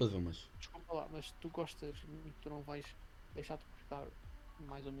 Ponto para ver, mas. Desculpa lá, mas tu gostas de mim, tu não vais deixar de gostar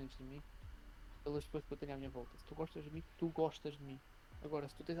mais ou menos de mim pelas pessoas que eu tenho à minha volta. Se tu gostas de mim, tu gostas de mim. Agora,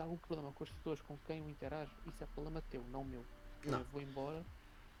 se tu tens algum problema com as pessoas com quem eu interajo, isso é problema teu, não meu. Não. Eu vou embora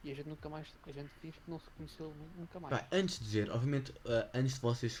e a gente nunca mais, a gente diz que não se conheceu nunca mais. Pá, antes de dizer, obviamente, antes de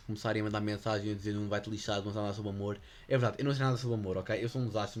vocês começarem a mandar mensagem a dizer não vai-te lixar, não sei nada sobre amor, é verdade, eu não sei nada sobre amor, ok? Eu sou um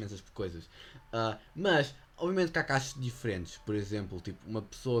desastre nessas coisas. Mas, obviamente que há casos diferentes, por exemplo, tipo, uma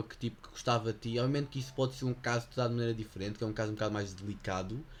pessoa que, tipo, que gostava de ti, obviamente que isso pode ser um caso tratado de maneira diferente, que é um caso um bocado mais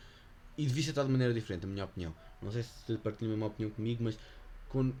delicado, e devia ser tratado de maneira diferente, na minha opinião. Não sei se partilham a mesma opinião comigo, mas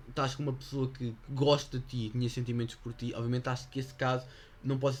quando estás com uma pessoa que gosta de ti e tinha sentimentos por ti, obviamente acho que esse caso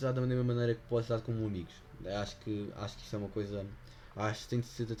não pode ser tratado da mesma maneira que pode ser tratado como amigos. Acho que isso é uma coisa. Acho que tem de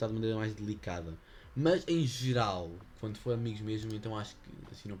ser tratado de maneira mais delicada. Mas em geral, quando for amigos mesmo, então acho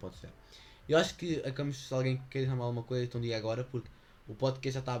que assim não pode ser. Eu acho que acabamos, se alguém quer chamar alguma coisa, então diga agora, porque o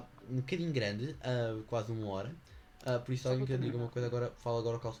podcast já está um bocadinho grande, quase 1 hora. Por isso, se alguém quer diga uma coisa agora, fala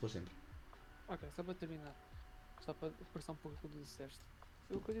agora o calço por sempre. Ok, só para terminar, só para expressar um pouco o que tu disseste.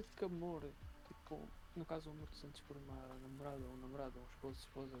 Eu acredito que amor, tipo, no caso o amor que sentes por uma namorada ou um namorado, ou um esposo,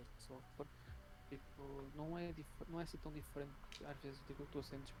 esposa, só o que for, tipo, não é assim tão diferente às vezes daquilo que tu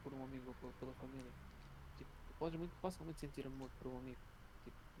sentes por um amigo ou pela família. Tipo, tu podes muito facilmente sentir amor por um amigo.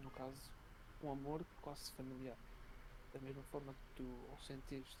 Tipo, no caso, um amor quase familiar. Da mesma forma que tu, ao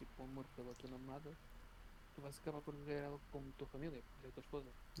sentires tipo, amor pela tua namorada, tu vais acabar por ver ela como tua família, como a tua esposa.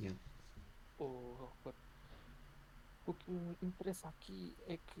 Yeah. Ou o que for. O que me interessa aqui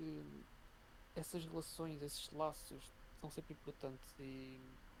é que essas relações, esses laços, são sempre importantes e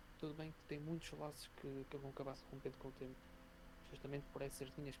tudo bem que tem muitos laços que vão acabar se rompendo com o tempo. Justamente por essas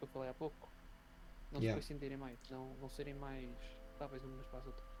linhas que eu falei há pouco. Não se Yeah. coincidirem mais, não serem mais estáveis umas para as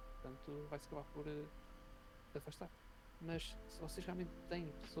outras. Portanto, vai-se acabar por se afastar. Mas se vocês realmente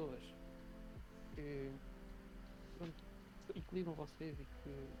têm pessoas que pronto, equilibram vocês e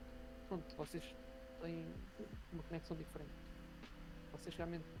que pronto, vocês têm uma conexão diferente. Vocês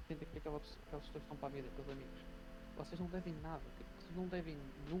realmente sentem que aquelas pessoas estão para a vida, aqueles amigos. Vocês não devem nada, tipo, vocês não devem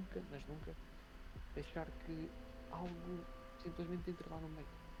nunca, mas nunca, deixar que algo simplesmente entre lá no meio.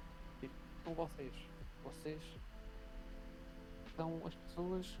 Tipo, são vocês. Vocês são as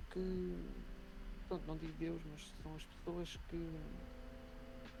pessoas que. Pronto, não digo Deus, mas são as pessoas que.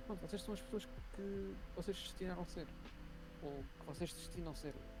 Pronto, vocês são as pessoas que vocês destinaram a ser. Ou que vocês destinam a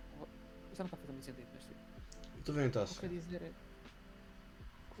ser. Isso não está a fazer muito sentido, mas tipo. Estou vendo, O que eu Tassi. quero dizer é.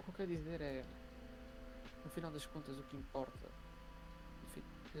 O que eu quero dizer é. No final das contas, o que importa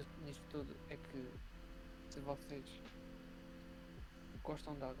nisto tudo é que se vocês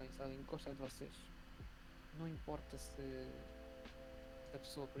gostam de alguém, se alguém gosta de vocês, não importa se a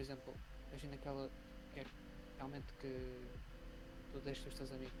pessoa, por exemplo, imagina que ela quer realmente que tu deixes os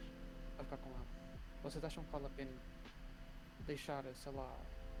teus amigos para ficar com ela. Vocês acham que vale a pena deixar, sei lá,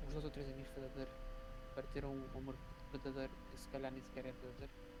 uns 2 ou 3 amigos verdadeiros para ter um amor verdadeiro que se calhar nem sequer é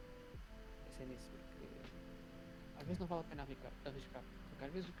verdadeiro? Pensei nisso, porque às vezes não vale a pena arriscar, porque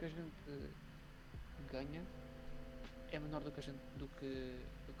às vezes o que a gente ganha é menor do que a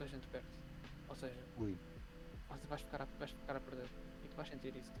gente perde. Ou seja, Ui. você vais ficar a perder e tu vais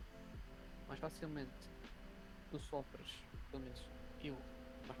sentir isso. Mais facilmente tu sofres, pelo menos eu,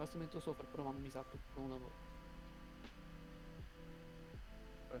 mais facilmente eu sofro por uma amizade do que por um namoro.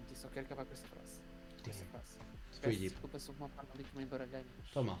 Pronto, e só quero acabar com essa frase. Foi Peço deep. desculpa sobre uma parte ali que me embaralhei, mas...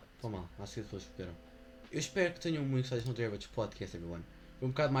 Está mal. Acho que as pessoas perderam. Eu espero que tenham muito gostado deste Verdadeira podcast, everyone. Foi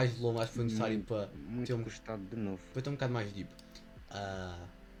um bocado mais longo, acho que foi necessário para Muito ter um, gostado de novo. para ter um bocado mais deep.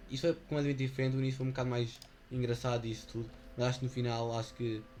 Isso foi completamente diferente, o início foi um bocado mais engraçado e isso tudo, mas acho que no final acho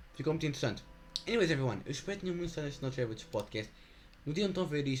que ficou muito interessante. Anyways, everyone, eu espero que tenham muito gostado deste Verdadeira podcast. No dia onde estão a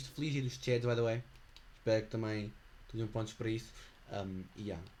ver isto, feliz dia dos chats, by the way. Espero que também tenham pontos para isso.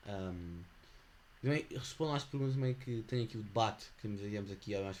 Também respondam às perguntas também que tem aqui o debate que nos fizemos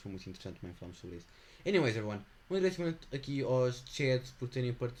aqui, eu acho que foi muito interessante também falarmos sobre isso. Anyways, everyone, um agradecimento aqui aos chats por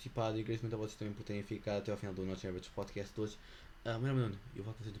terem participado e agradecimento a vocês também por terem ficado até ao final do Not Average Podcast de hoje. Meu nome é Nuno, eu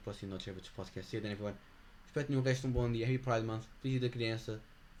vou fazer o próximo Not Average Podcast. See you then, everyone. Espero que tenham o resto de um bom dia, Happy Pride Month, feliz dia da criança,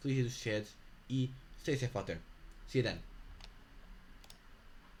 feliz dia dos chats e stay safe out there. See you then.